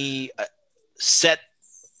Disney set,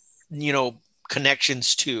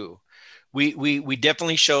 connections to. We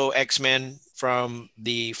definitely show X-Men from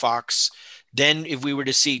the Fox. Then if we were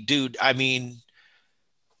to see, dude, I mean,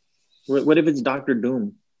 What if it's Doctor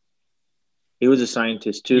Doom? He was a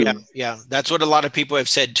scientist too. yeah, that's what a lot of people have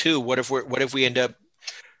said too. What if we end up?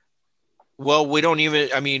 Well, we don't even.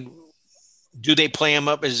 I mean, do they play him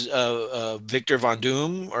up as Victor Von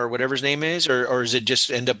Doom or whatever his name is, or is it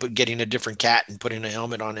just end up getting a different cat and putting a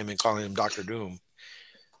helmet on him and calling him Doctor Doom?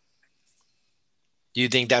 Do you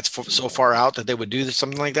think that's so far out that they would do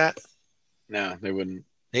something like that? no, they wouldn't.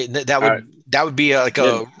 That would be like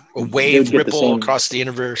a wave ripple across the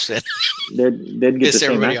universe. And they'd get the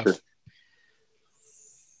same actor.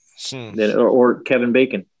 Or Kevin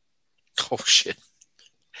Bacon. Oh shit!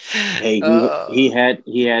 Hey, he had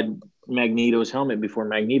Magneto's helmet before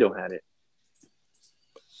Magneto had it.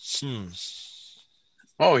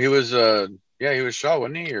 Oh, he was he was Shaw,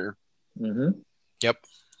 wasn't he? Or Yep.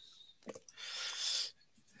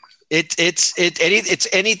 It's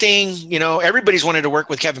anything, everybody's wanted to work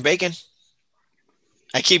with Kevin Bacon.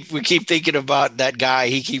 We keep thinking about that guy.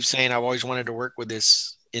 He keeps saying, I've always wanted to work with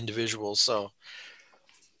this individual. So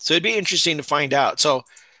it'd be interesting to find out. So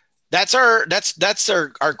that's our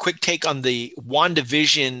quick take on the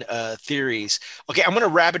WandaVision theories. Okay, I'm going to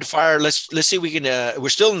rapid fire. Let's see if we can. We're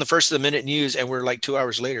still in the first of the minute news, and we're like 2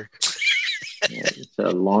 hours later. It's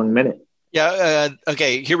a long minute. Yeah.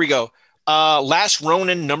 Okay. Here we go. Last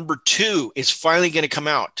Ronin #2 is finally going to come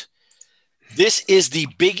out. This is the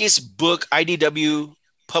biggest book IDW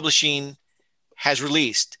Publishing has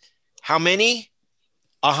released. How many?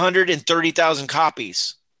 130,000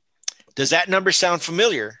 copies. Does that number sound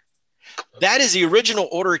familiar? That is the original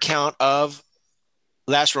order count of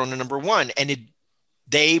Last Ronin #1, and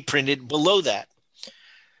they printed below that.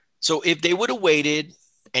 So if they would have waited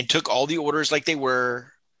and took all the orders like they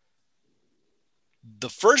were, the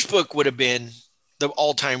first book would have been the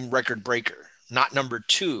all-time record breaker, not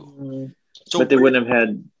 #2. So, but they wouldn't have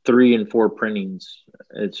had 3 and 4 printings.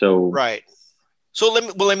 And so right. So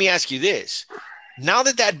let me ask you this: now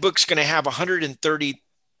that book's going to have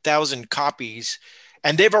 130,000 copies,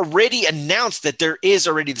 and they've already announced that there is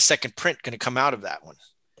already the second print going to come out of that one.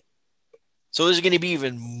 So there's going to be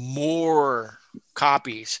even more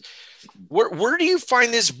copies. Where do you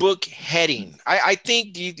find this book heading? I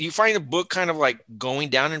think, do you find the book kind of like going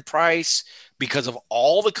down in price because of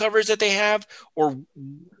all the covers that they have, or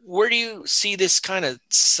where do you see this kind of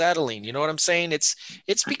settling? You know what I'm saying? It's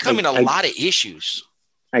becoming a lot of issues.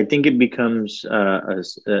 I think it becomes,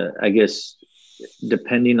 I guess,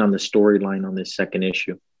 depending on the storyline on this second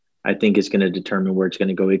issue, I think it's going to determine where it's going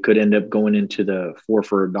to go. It could end up going into the 4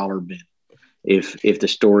 for $1 bin if the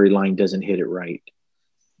storyline doesn't hit it right.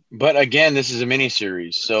 But again, this is a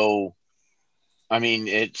miniseries, so I mean,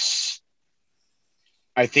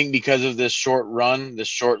 I think because of this short run, this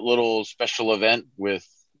short little special event with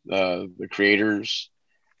the creators,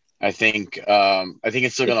 I think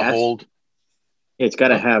it's still going to hold. It's got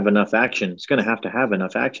to have enough action. It's going to have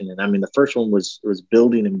enough action, and I mean, the first one was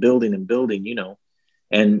building and building and building,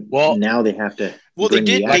 and now they have to. Well, they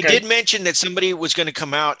did mention that somebody was going to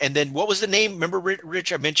come out, and then what was the name? Remember,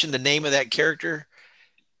 Rich? I mentioned the name of that character.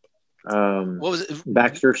 What was it?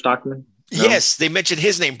 Baxter Stockman. No? Yes, they mentioned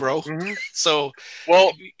his name, bro. Mm-hmm. So,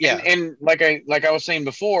 yeah, and like I was saying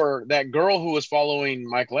before, that girl who was following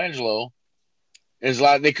Michelangelo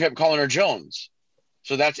they kept calling her Jones,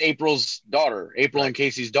 so that's April's daughter, April and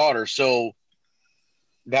Casey's daughter. So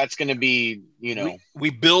that's going to be, we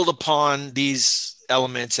build upon these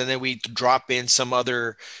elements, and then we drop in some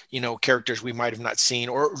other, characters we might have not seen,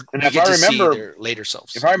 or and if I remember their later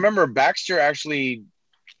selves. If I remember, Baxter actually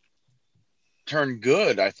turned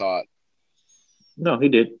good, I thought. No, he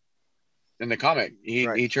did. In the comic,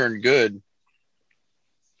 he turned good.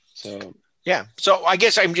 So yeah. So I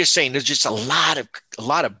guess I'm just saying there's just a lot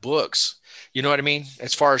of books. You know what I mean?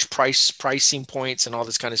 As far as pricing points and all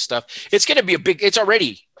this kind of stuff, it's going to be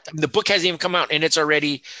the book hasn't even come out, and it's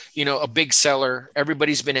already, a big seller.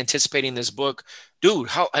 Everybody's been anticipating this book, dude.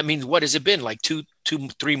 What has it been like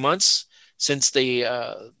 2-3 months since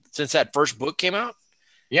since that first book came out?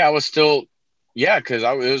 Yeah, I was still, yeah, because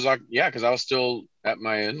I was still at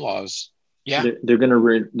my in-laws. Yeah. They're gonna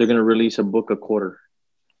release a book a quarter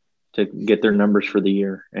to get their numbers for the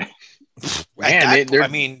year. Man, I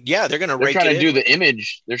mean, yeah, they're gonna they're rake trying it to in. do the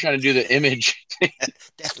image. They're trying to do the image.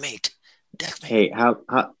 Deathmate. Hey,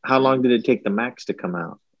 how long did it take the Max to come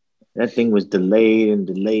out? That thing was delayed and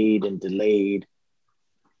delayed and delayed.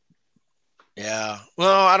 Yeah.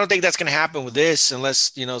 Well, I don't think that's gonna happen with this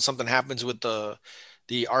unless something happens with the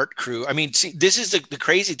art crew. I mean, see, this is the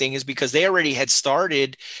crazy thing is because they already had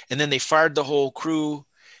started and then they fired the whole crew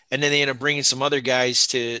and then they ended up bringing some other guys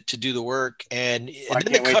to do the work and I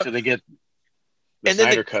then can't wait till they get the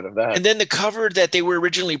Snyder cut of that. And then the cover that they were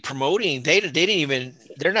originally promoting, they're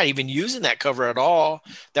not even using that cover at all.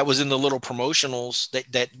 That was in the little promotionals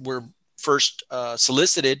that were first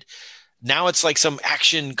solicited. Now it's like some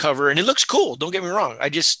action cover and it looks cool. Don't get me wrong.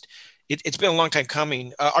 It's been a long time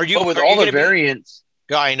coming. But with all the variants,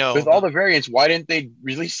 yeah, I know. With all the variants, why didn't they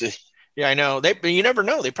release it? Yeah, I know. You never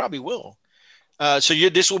know. They probably will. So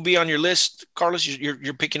this will be on your list, Carlos.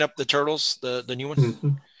 You're picking up the Turtles, the new one. Mm-hmm.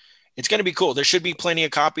 It's going to be cool. There should be plenty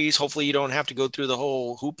of copies. Hopefully, you don't have to go through the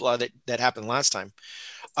whole hoopla that happened last time.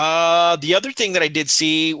 The other thing that I did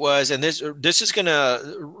see was, and this is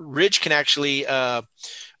Ridge can actually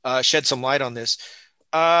shed some light on this.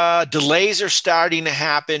 Delays are starting to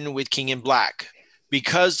happen with King in Black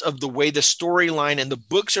because of the way the storyline and the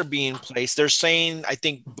books are being placed. They're saying, I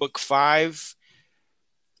think book 5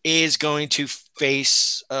 is going to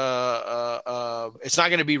face, it's not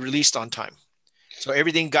going to be released on time. So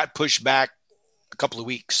everything got pushed back a couple of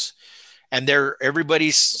weeks and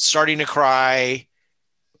everybody's starting to cry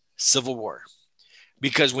Civil War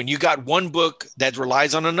because when you got one book that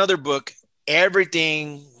relies on another book,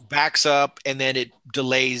 everything backs up and then it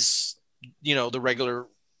delays, the regular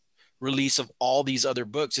release of all these other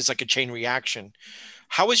books. It's like a chain reaction.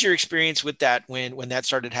 How was your experience with that when that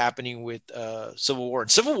started happening with Civil War?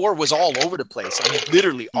 And Civil War was all over the place. I mean,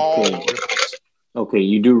 literally all over the place. Okay,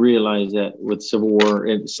 you do realize that with Civil War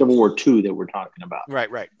and Civil War 2 that we're talking about. Right.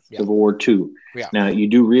 Yeah. Civil War 2. Yeah. Now, you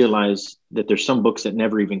do realize that there's some books that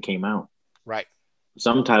never even came out. Right.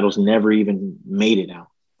 Some titles never even made it out.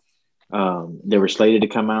 They were slated to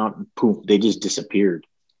come out and poof, they just disappeared.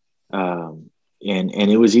 And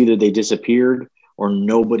it was either they disappeared or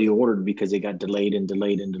nobody ordered because they got delayed and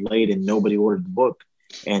nobody ordered the book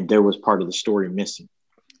and there was part of the story missing.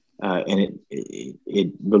 And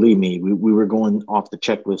it believe me, we were going off the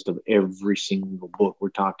checklist of every single book. We're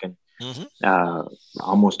talking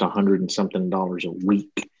almost $100 and something a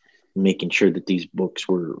week, making sure that these books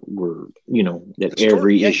were that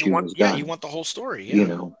every issue was done. Yeah, you want the whole story.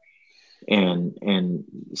 Yeah. And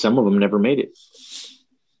some of them never made it.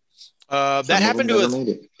 That happened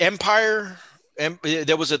to Empire.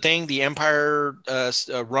 There was a thing, the Empire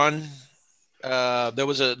run. I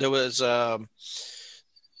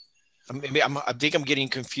think I'm getting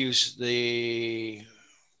confused. There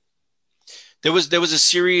was a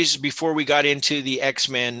series before we got into the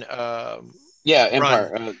X-Men.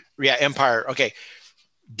 Empire. Empire. Okay.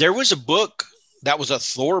 There was a book that was a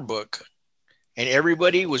Thor book, and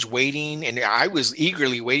everybody was waiting, and I was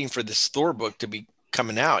eagerly waiting for this Thor book to be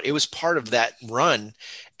coming out. It was part of that run,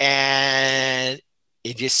 and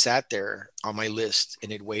it just sat there on my list,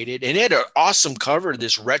 and it waited, and it had an awesome cover,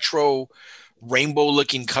 this retro rainbow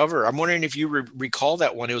looking cover. I'm wondering if you recall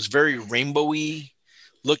that one. It was very rainbowy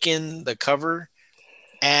looking, the cover,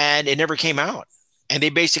 and it never came out. And they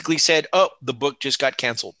basically said, oh, the book just got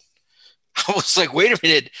canceled. I was like, wait a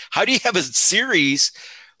minute. How do you have a series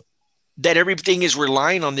that everything is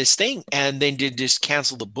relying on this thing and then did just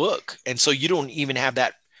cancel the book? And so you don't even have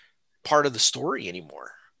that part of the story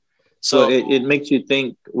anymore. So it makes you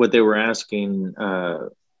think what they were asking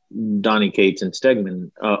Donny Cates and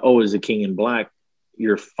Stegman. Is the King in Black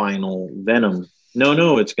your final Venom?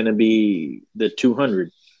 No, it's going to be the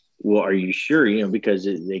 200. Well, are you sure? Because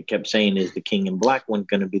they kept saying, is the King in Black one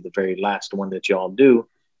going to be the very last one that y'all do?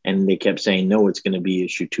 And they kept saying, no, it's going to be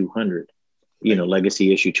issue 200.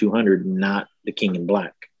 Legacy issue 200, not the King in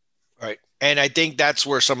Black. Right. And I think that's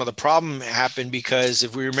where some of the problem happened, because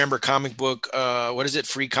if we remember comic book,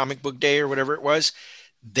 Free Comic Book Day or whatever it was,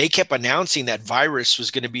 they kept announcing that Virus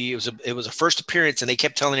was going to be, it was a first appearance, and they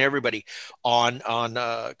kept telling everybody on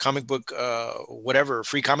comic book,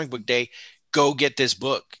 Free Comic Book Day, go get this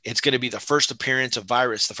book. It's going to be the first appearance of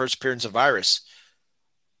Virus,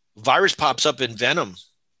 Virus pops up in Venom.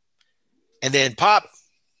 And then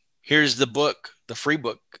here's the book, the free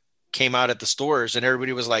book came out at the stores, and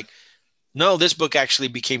everybody was like, no, this book actually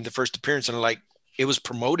became the first appearance. And it was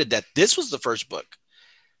promoted that this was the first book.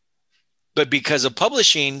 but because of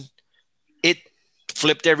publishing, it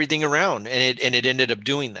flipped everything around, and it ended up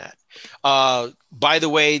doing that. By the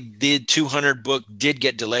way, the 200 book did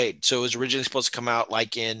get delayed. So it was originally supposed to come out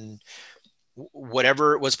like in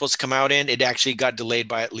whatever it was supposed to come out in. It actually got delayed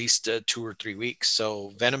by at least 2 or 3 weeks.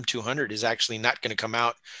 So Venom 200 is actually not going to come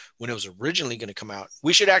out when it was originally going to come out.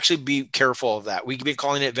 We should actually be careful of that. We've been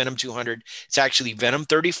calling it Venom 200. It's actually Venom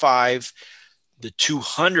 35, the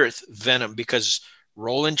 200th Venom, because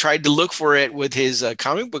Roland tried to look for it with his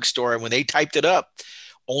comic book store, and when they typed it up,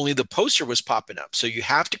 only the poster was popping up. So you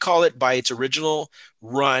have to call it by its original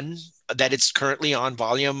run that it's currently on,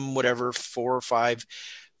 volume whatever 4 or 5,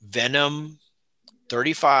 Venom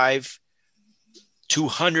 35,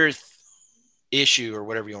 200th issue, or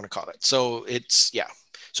whatever you want to call it. So it's, yeah.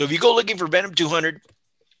 So if you go looking for Venom 200,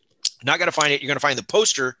 not going to find it. You're going to find the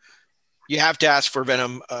poster. You have to ask for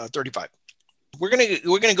Venom 35. We're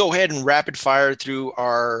gonna go ahead and rapid fire through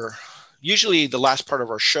our usually the last part of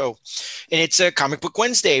our show, and it's a Comic Book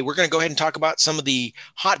Wednesday. We're gonna go ahead and talk about some of the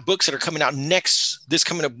hot books that are coming out this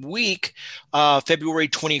coming up week, February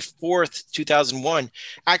 24th,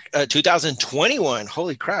 2021.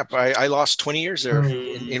 Holy crap! I lost 20 years there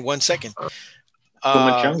in 1 second. So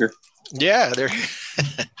much younger. Yeah, there.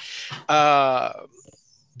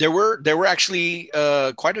 There were actually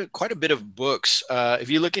quite a bit of books. If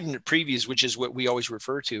you look in the previews, which is what we always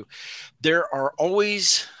refer to, there are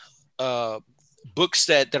always books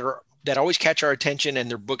that always catch our attention, and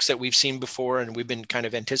they're books that we've seen before, and we've been kind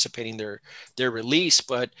of anticipating their release.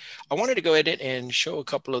 But I wanted to go ahead and show a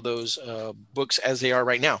couple of those books as they are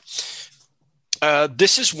right now.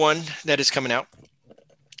 This is one that is coming out.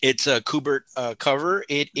 It's a KUBERT cover.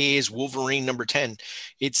 It is Wolverine number 10.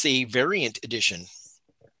 It's a variant edition.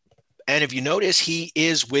 And if you notice, he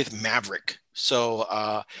is with Maverick.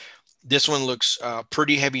 So this one looks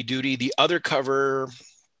pretty heavy duty. The other cover,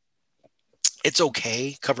 it's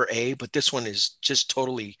okay, cover A, but this one is just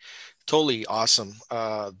totally awesome.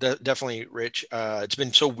 Definitely rich. It's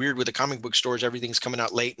been so weird with the comic book stores. Everything's coming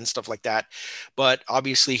out late and stuff like that. But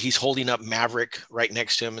obviously he's holding up Maverick right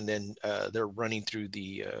next to him. And then they're running through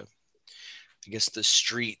the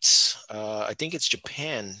streets. I think it's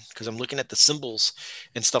Japan, because I'm looking at the symbols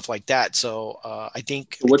and stuff like that. So I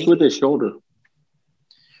think. What's with his shoulder?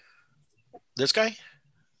 This guy?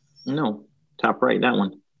 No, top right, that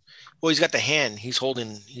one. Well, he's got the hand. He's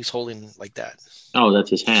holding like that. Oh, that's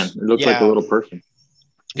his hand. It looks like a little person.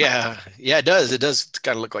 Yeah, it does. It does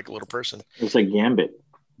kind of look like a little person. It's like Gambit.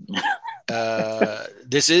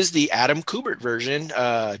 This is the Adam Kubert version.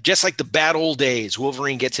 Just like the bad old days,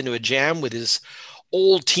 Wolverine gets into a jam with his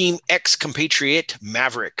old Team X compatriot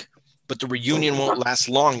Maverick, but the reunion won't last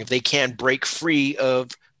long if they can't break free of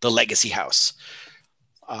the Legacy House.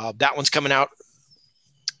 That one's coming out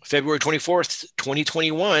February 24th,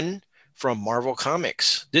 2021 from Marvel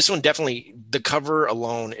Comics. This one definitely, the cover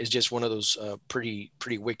alone is just one of those pretty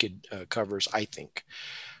wicked covers, I think.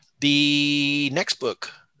 The next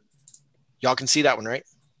book, y'all can see that one, right?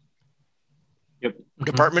 Yep.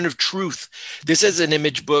 Department of Truth. This is an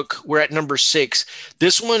image book. We're at number 6.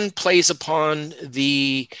 This one plays upon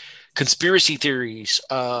the conspiracy theories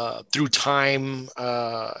through time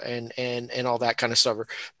and all that kind of stuff.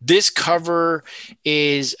 This cover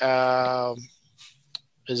is a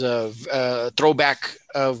throwback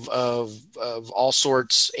of all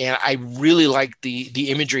sorts, and I really like the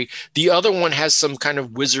imagery. The other one has some kind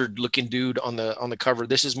of wizard looking dude on the cover.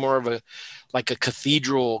 This is more of a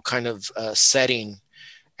cathedral kind of setting,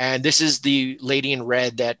 and this is the lady in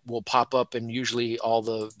red that will pop up in usually all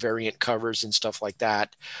the variant covers and stuff like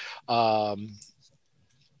that.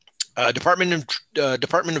 Department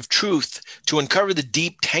of Truth, to uncover the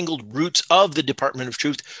deep, tangled roots of the Department of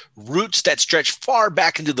Truth, roots that stretch far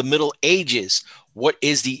back into the Middle Ages. What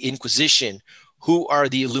is the Inquisition? Who are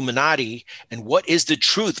the Illuminati? And what is the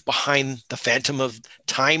truth behind the Phantom of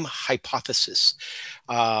Time hypothesis?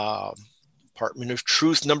 Department of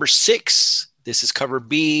Truth number 6. This is cover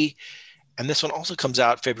B. And this one also comes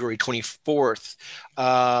out February 24th.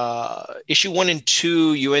 Issue 1 and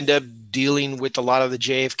 2, you end up dealing with a lot of the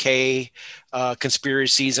JFK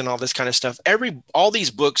conspiracies and all this kind of stuff. All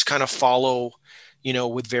these books kind of follow,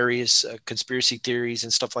 with various conspiracy theories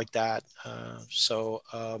and stuff like that.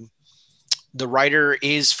 The writer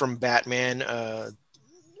is from Batman.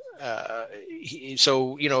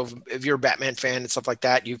 If you're a Batman fan and stuff like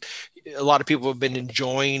that, a lot of people have been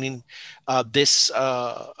enjoying this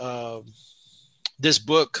this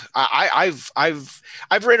book, I've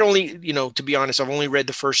read only, to be honest, I've only read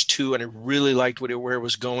the first two, and I really liked where it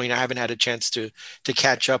was going. I haven't had a chance to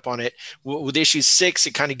catch up on it. With issue 6,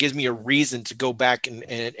 it kind of gives me a reason to go back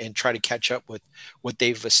and try to catch up with what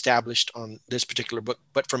they've established on this particular book.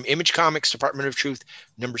 But from Image Comics, Department of Truth,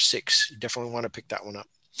 number 6, you definitely want to pick that one up.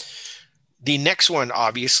 The next one,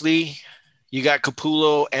 obviously, you got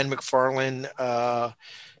Capullo and McFarlane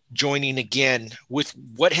joining again with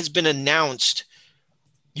what has been announced.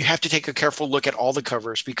 You have to take a careful look at all the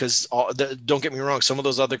covers, because don't get me wrong, some of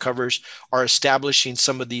those other covers are establishing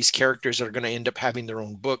some of these characters that are going to end up having their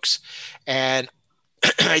own books. And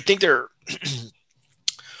I think they're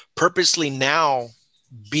purposely now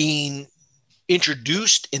being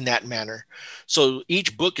introduced in that manner. So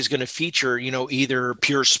each book is going to feature, either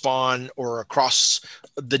pure Spawn or across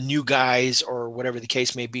the new guys, or whatever the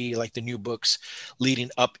case may be, like the new books leading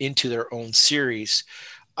up into their own series.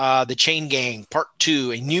 The Chain Gang Part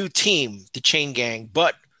 2, a new team, the Chain Gang,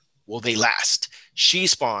 but will they last? She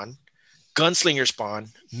Spawn, Gunslinger Spawn,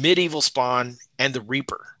 Medieval Spawn, and the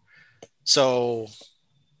Reaper. So,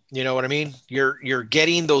 you know what I mean? You're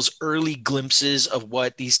getting those early glimpses of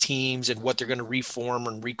what these teams and what they're going to reform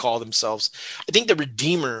and recall themselves. I think the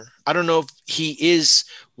Redeemer, I don't know if he is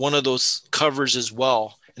one of those covers as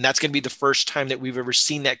well. And that's going to be the first time that we've ever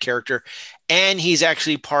seen that character. And he's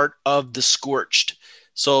actually part of the Scorched.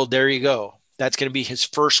 So there you go. That's going to be his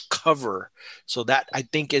first cover. So that, I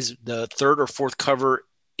think, is the third or fourth cover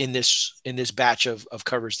in this batch of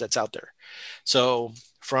covers that's out there. So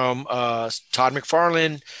from Todd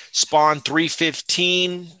McFarlane, Spawn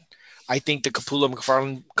 315, I think the Capullo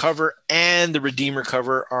McFarlane cover and the Redeemer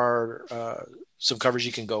cover are some covers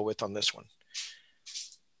you can go with on this one.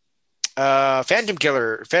 Phantom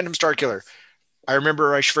Starkiller. I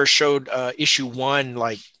remember I first showed issue 1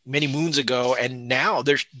 like many moons ago, and now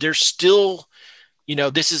there's still,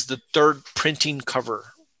 this is the third printing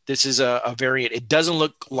cover. This is a variant. It doesn't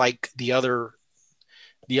look like the other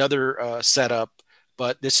setup,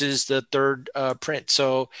 but this is the third print.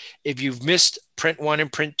 So if you've missed print 1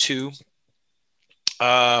 and print 2,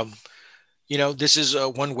 this is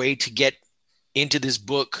one way to get into this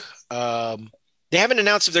book. They haven't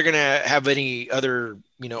announced if they're going to have any other,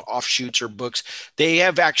 offshoots or books. They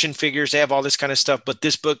have action figures. They have all this kind of stuff. But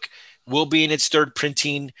this book will be in its third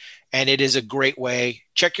printing, and it is a great way.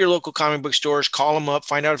 Check your local comic book stores. Call them up.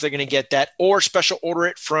 Find out if they're going to get that, or special order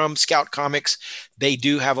it from Scout Comics. They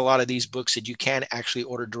do have a lot of these books that you can actually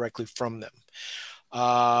order directly from them.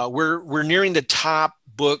 We're nearing the top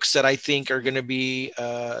books that I think are going to be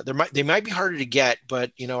they might be harder to get,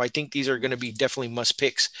 but I think these are going to be definitely must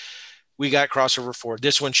picks. We got Crossover 4.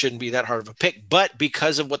 This one shouldn't be that hard of a pick, but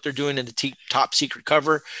because of what they're doing in the top secret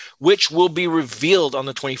cover, which will be revealed on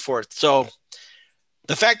the 24th. So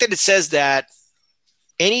the fact that it says that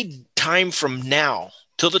any time from now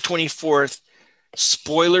till the 24th,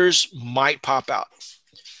 spoilers might pop out.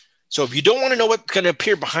 So if you don't want to know what's going to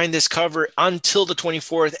appear behind this cover until the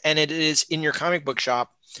 24th, and it is in your comic book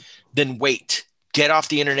shop, then wait. Get off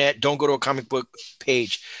the internet. Don't go to a comic book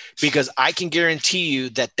page, because I can guarantee you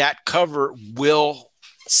that cover will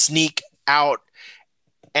sneak out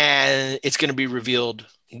and it's going to be revealed.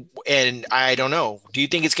 And I don't know. Do you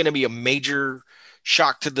think it's going to be a major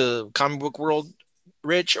shock to the comic book world,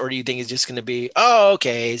 Rich? Or do you think it's just going to be, oh,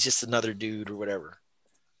 okay, it's just another dude or whatever?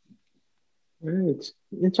 It's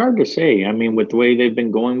hard to say. I mean, with the way they've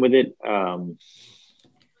been going with it, I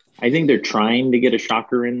think they're trying to get a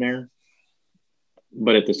shocker in there.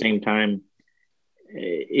 But at the same time,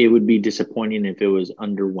 it would be disappointing if it was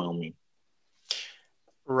underwhelming.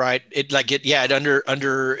 Right. It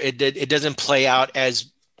doesn't play out as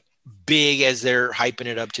big as they're hyping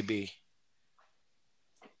it up to be.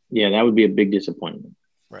 Yeah, that would be a big disappointment.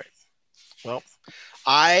 Right. Well,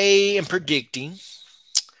 I am predicting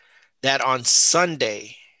that on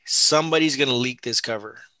Sunday, somebody's going to leak this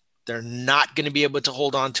cover. They're not going to be able to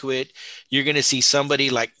hold on to it. You're going to see somebody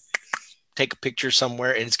like take a picture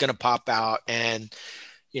somewhere, and it's going to pop out, and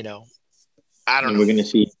I don't know. We're going to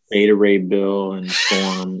see Beta Ray Bill and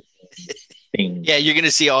Storm. Yeah, you're going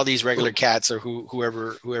to see all these regular cats or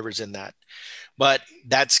whoever's in that. But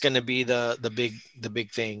that's going to be the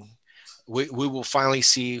big thing. We will finally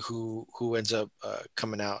see who ends up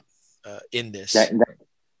coming out in this.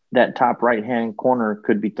 That top right hand corner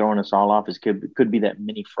could be throwing us all off. It could be that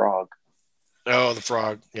mini frog. Oh, the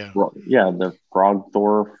frog. Yeah. Yeah, the frog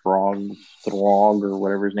Throg, or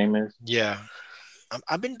whatever his name is. Yeah.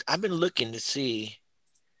 I've been looking to see.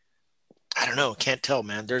 I don't know. Can't tell,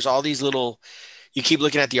 man. There's all these little you keep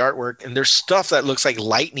looking at the artwork, and there's stuff that looks like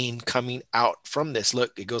lightning coming out from this.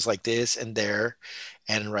 Look, it goes like this and there,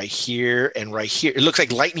 and right here and right here. It looks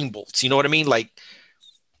like lightning bolts. You know what I mean? Like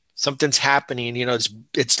something's happening. You know,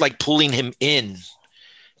 it's like pulling him in,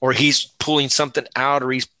 or he's pulling something out,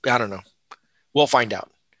 or I don't know. We'll find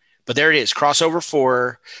out. But there it is, crossover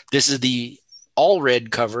 4. This is the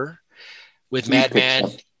ALLRED cover with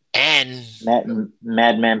Madman and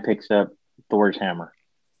Madman picks up Thor's hammer.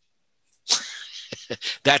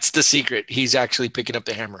 That's the secret. He's actually picking up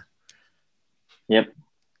the hammer. Yep.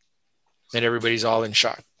 And everybody's all in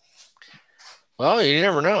shock. Well, you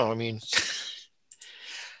never know. I mean,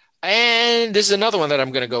 and this is another one that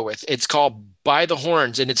I'm going to go with. It's called By the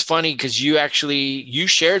Horns. And it's funny because you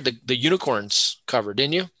shared the unicorns cover,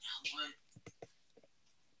 didn't you?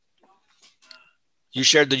 You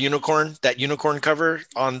shared that unicorn cover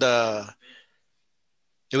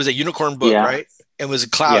it was a unicorn book, yeah. Right? It was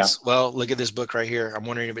clouds. Yeah. Well, look at this book right here. I'm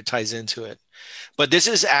wondering if it ties into it. But this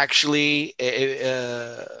is actually,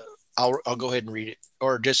 I'll go ahead and read it,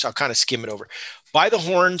 or just I'll kind of skim it over. By the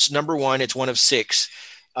Horns, number 1. It's one of 6.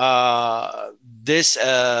 This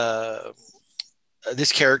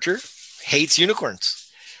character hates unicorns.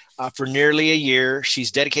 For nearly a year,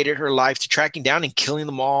 she's dedicated her life to tracking down and killing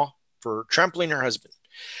them all for trampling her husband.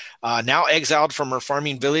 Now exiled from her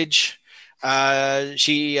farming village,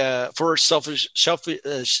 she for selfishly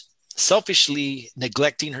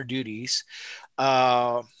neglecting her duties. She's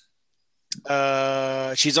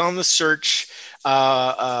on the search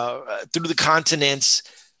through the continents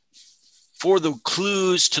for the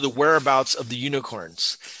clues to the whereabouts of the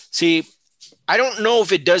unicorns. See, I don't know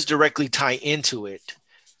if it does directly tie into it,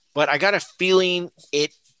 but I got a feeling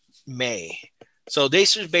it may. So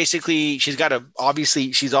this is basically,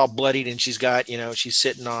 obviously she's all bloodied, and she's got, she's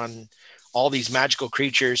sitting on all these magical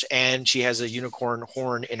creatures, and she has a unicorn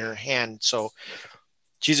horn in her hand. So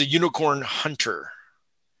she's a unicorn hunter.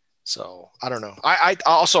 So I don't know. I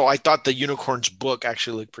thought the unicorns book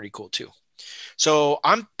actually looked pretty cool too. So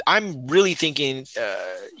I'm really thinking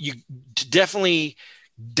you definitely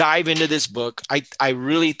dive into this book. I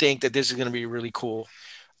really think that this is going to be really cool.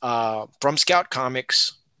 From Scout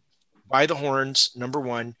Comics, By the Horns, number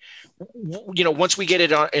 1. Once we get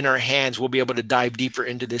it in our hands, we'll be able to dive deeper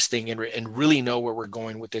into this thing and really know where we're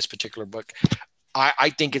going with this particular book. I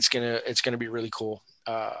think it's gonna be really cool.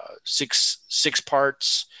 6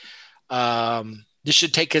 parts. This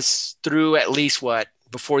should take us through at least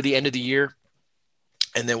before the end of the year,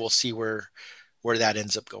 and then we'll see where that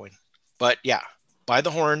ends up going. But yeah, By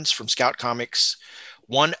the Horns from Scout Comics,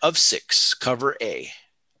 1 of 6, cover A.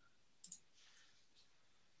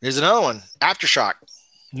 There's another one, Aftershock,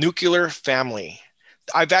 Nuclear Family.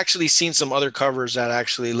 I've actually seen some other covers that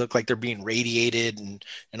actually look like they're being radiated and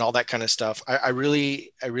all that kind of stuff. I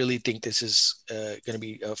really think this is going to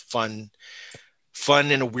be a fun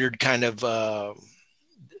in a weird kind of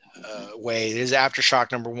way. This is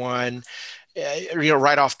Aftershock number 1.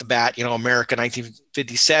 Right off the bat, America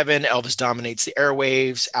 1957, Elvis dominates the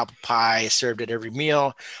airwaves, apple pie is served at every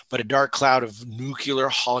meal, but a dark cloud of nuclear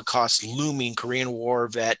holocaust looming. Korean War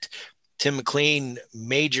vet Tim McLean,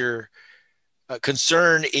 major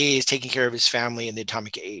concern is taking care of his family in the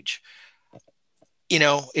atomic age.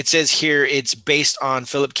 It says here it's based on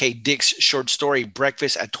Philip K. Dick's short story,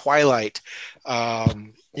 Breakfast at Twilight.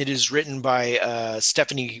 It is written by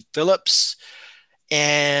Stephanie Phillips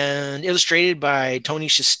and illustrated by Tony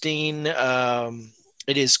Shastine.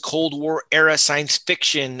 It is Cold War era science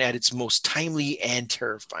fiction at its most timely and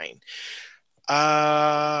terrifying.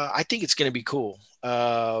 I think it's going to be cool.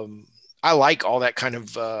 I like all that kind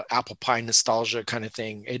of apple pie nostalgia kind of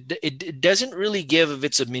thing. It doesn't really give if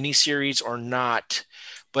it's a mini series or not,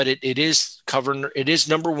 but it is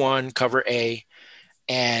number 1, cover A,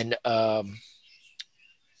 and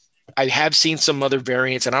I have seen some other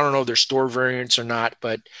variants, and I don't know if they're store variants or not,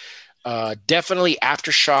 but definitely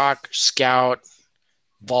Aftershock, Scout,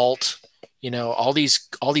 Vault, all these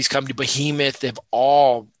companies, Behemoth, they've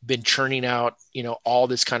all been churning out, all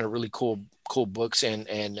this kind of really cool books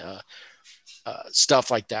and stuff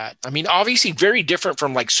like that. I mean, obviously very different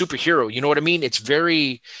from like superhero, you know what I mean? It's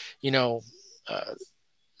very,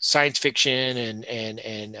 science fiction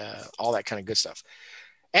and all that kind of good stuff.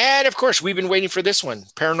 And of course, we've been waiting for this one,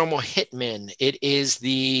 Paranormal Hitmen. It is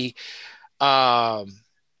the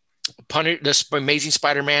this Amazing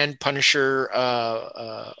Spider-Man Punisher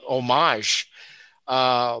homage.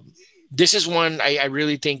 This is one I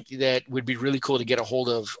really think that would be really cool to get a hold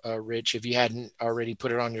of, Rich, if you hadn't already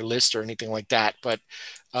put it on your list or anything like that. But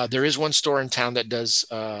there is one store in town that does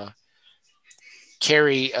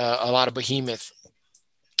carry a lot of Behemoth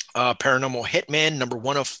Paranormal Hitman, number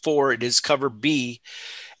 104. It is cover B,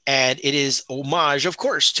 and it is homage, of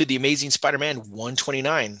course, to the Amazing Spider-Man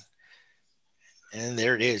 129. And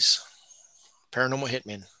there it is, Paranormal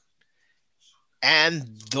Hitman.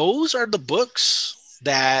 And those are the books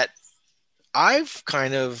that I've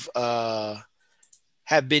kind of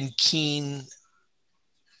have been keen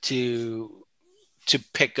to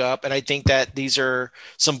pick up, and I think that these are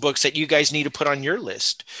some books that you guys need to put on your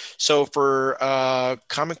list. So for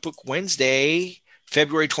Comic Book Wednesday,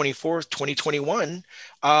 February 24th, 2021,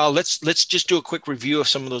 let's just do a quick review of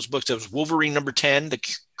some of those books. There was Wolverine number 10, the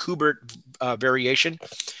KUBERT variation.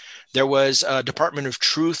 There was Department of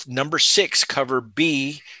Truth number 6, cover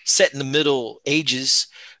B, set in the Middle Ages.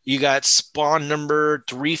 You got Spawn number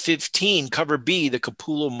 315, cover B, the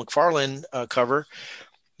Capullo McFarlane cover.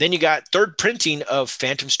 Then you got third printing of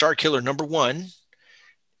Phantom Starkiller number 1.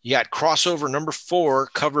 You got crossover number 4,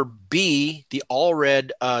 cover B, the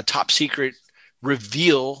ALLRED top secret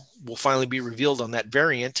reveal will finally be revealed on that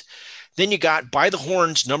variant. Then you got By the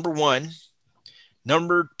Horns number 1,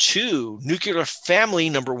 number 2, Nuclear Family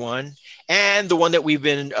number 1, and the one that we've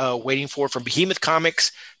been waiting for from Behemoth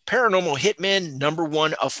Comics, Paranormal Hitman number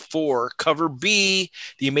 1 of 4, cover B,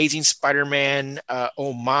 the Amazing Spider-Man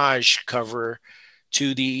homage cover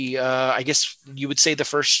to the, I guess you would say, the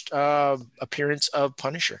first appearance of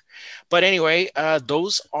Punisher. But anyway,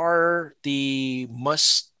 those are the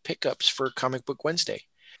must pickups for Comic Book Wednesday.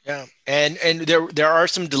 Yeah, and there are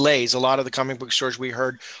some delays. A lot of the comic book stores we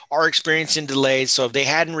heard are experiencing delays. So if they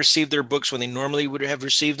hadn't received their books when they normally would have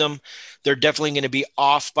received them, they're definitely going to be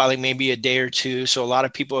off by like maybe a day or two. So a lot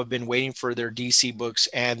of people have been waiting for their DC books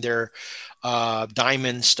and their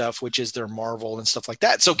Diamond stuff, which is their Marvel and stuff like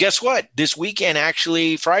that. So guess what? This weekend,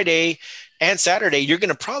 actually, Friday and Saturday, you're going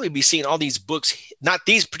to probably be seeing all these books, not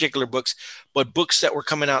these particular books, but books that were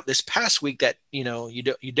coming out this past week that, you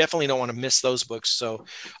definitely don't want to miss those books. So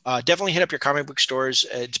definitely hit up your comic book stores.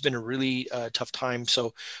 It's been a really tough time.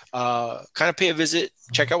 So kind of pay a visit,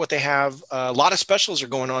 check out what they have. A lot of specials are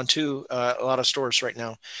going on too. A lot of stores right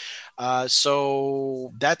now.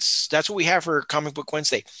 So that's what we have for Comic Book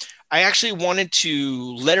Wednesday. I actually wanted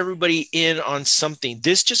to let everybody in on something.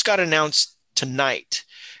 This just got announced tonight,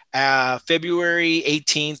 February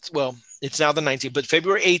 18th. Well, it's now the 19th, but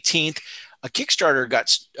February 18th, a Kickstarter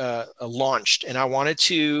got launched, and I wanted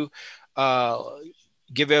to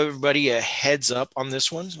give everybody a heads up on this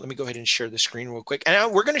one. Let me go ahead and share the screen real quick,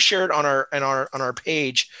 and we're going to share it on our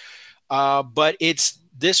page. But it's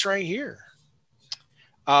this right here,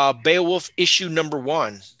 Beowulf issue number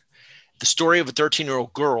 1. The story of a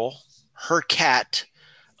 13-year-old girl, her cat,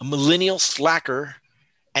 a millennial slacker,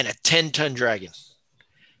 and a 10-ton dragon.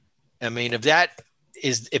 I mean, if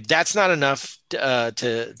that's not enough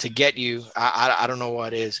to get you, I don't know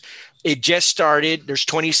what is. It just started. There's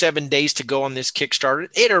 27 days to go on this Kickstarter.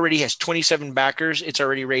 It already has 27 backers. It's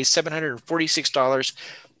already raised $746.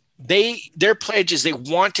 Their pledge is they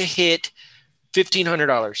want to hit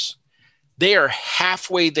 $1,500. They are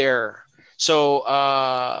halfway there. So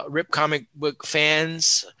RIP comic book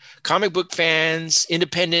fans,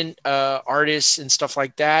 independent artists and stuff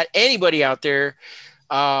like that, anybody out there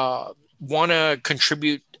want to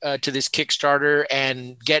contribute to this Kickstarter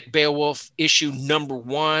and get Beowulf issue number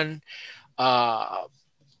 1 out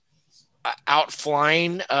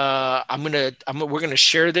flying. We're gonna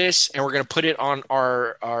share this, and we're gonna put it on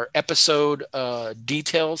our episode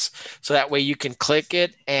details, so that way you can click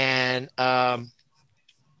it and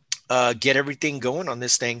get everything going on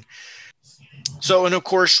this thing. So, and of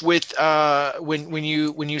course, with when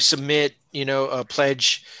you submit, a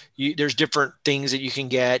pledge, there's different things that you can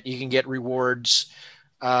get. You can get rewards.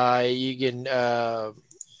 You can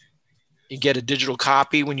you get a digital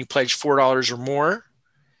copy when you pledge $4 or more.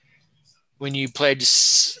 When you pledge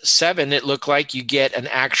 $7, it looked like you get an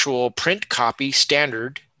actual print copy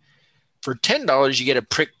standard. For $10, you get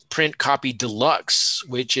a print copy deluxe,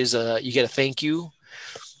 which is you get a thank you.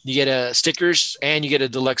 You get stickers, and you get a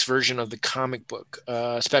deluxe version of the comic book.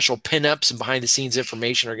 Special pinups and behind-the-scenes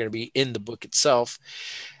information are going to be in the book itself.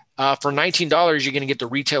 For $19, you're going to get the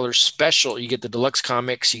retailer special. You get the deluxe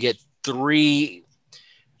comics. You get three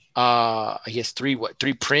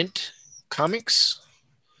print comics.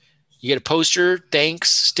 You get a poster, thanks,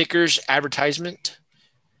 stickers, advertisement.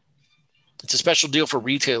 It's a special deal for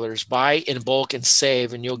retailers. Buy in bulk and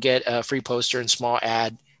save, and you'll get a free poster and small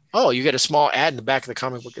ad. Oh, you get a small ad in the back of the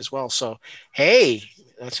comic book as well. So, hey,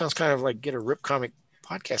 that sounds kind of like get a RIP comic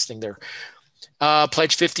podcasting there.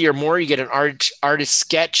 Pledge 50 or more, you get an artist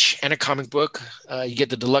sketch and a comic book. You get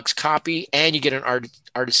the deluxe copy, and you get an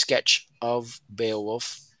artist sketch of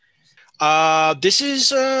Beowulf. This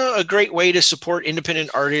is a great way to support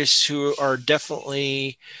independent artists who are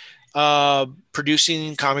definitely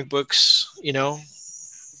producing comic books,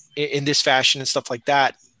 in this fashion and stuff like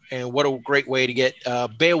that. And what a great way to get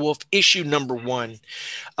Beowulf issue number 1.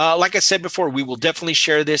 Like I said before, we will definitely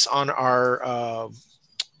share this on our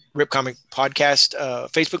Rip Comic Podcast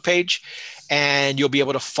Facebook page, and you'll be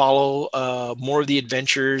able to follow more of the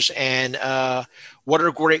adventures. And what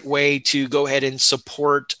a great way to go ahead and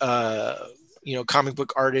support comic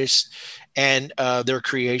book artists and their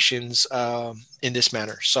creations in this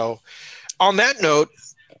manner. So on that note,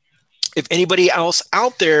 if anybody else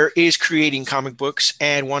out there is creating comic books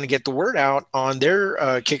and want to get the word out on their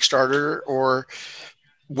Kickstarter or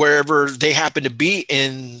wherever they happen to be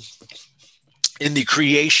in the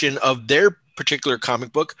creation of their particular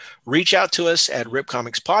comic book, reach out to us at Rip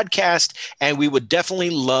Comics Podcast, and we would definitely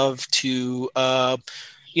love to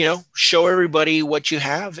show everybody what you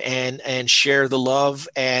have and share the love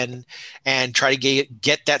and try to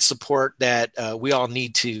get that support that we all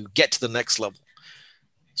need to get to the next level.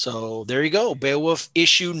 So there you go, Beowulf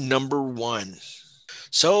issue number 1.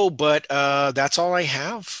 So, but that's all I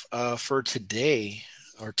have for today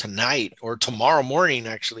or tonight or tomorrow morning,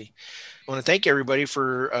 actually. I want to thank everybody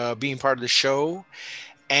for being part of the show.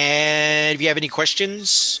 And if you have any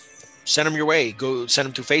questions, send them your way. Go send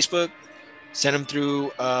them through Facebook, send them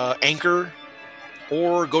through Anchor,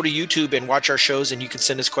 or go to YouTube and watch our shows, and you can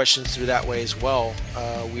send us questions through that way as well.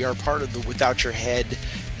 We are part of the Without Your Head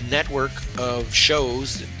network of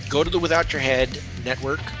shows. Go to the Without Your Head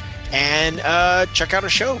network and check out our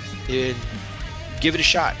show and give it a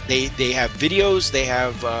shot. They have videos, they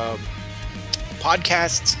have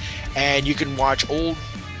podcasts, and you can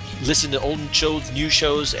listen to old shows, new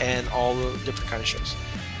shows, and all the different kind of shows.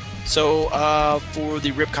 So for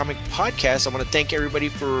the Rip Comic Podcast, I want to thank everybody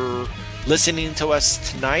for listening to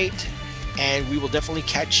us tonight, and we will definitely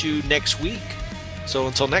catch you next week. So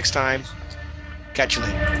until next time, catch you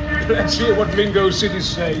later. Let's hear what Mingo City's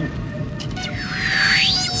saying.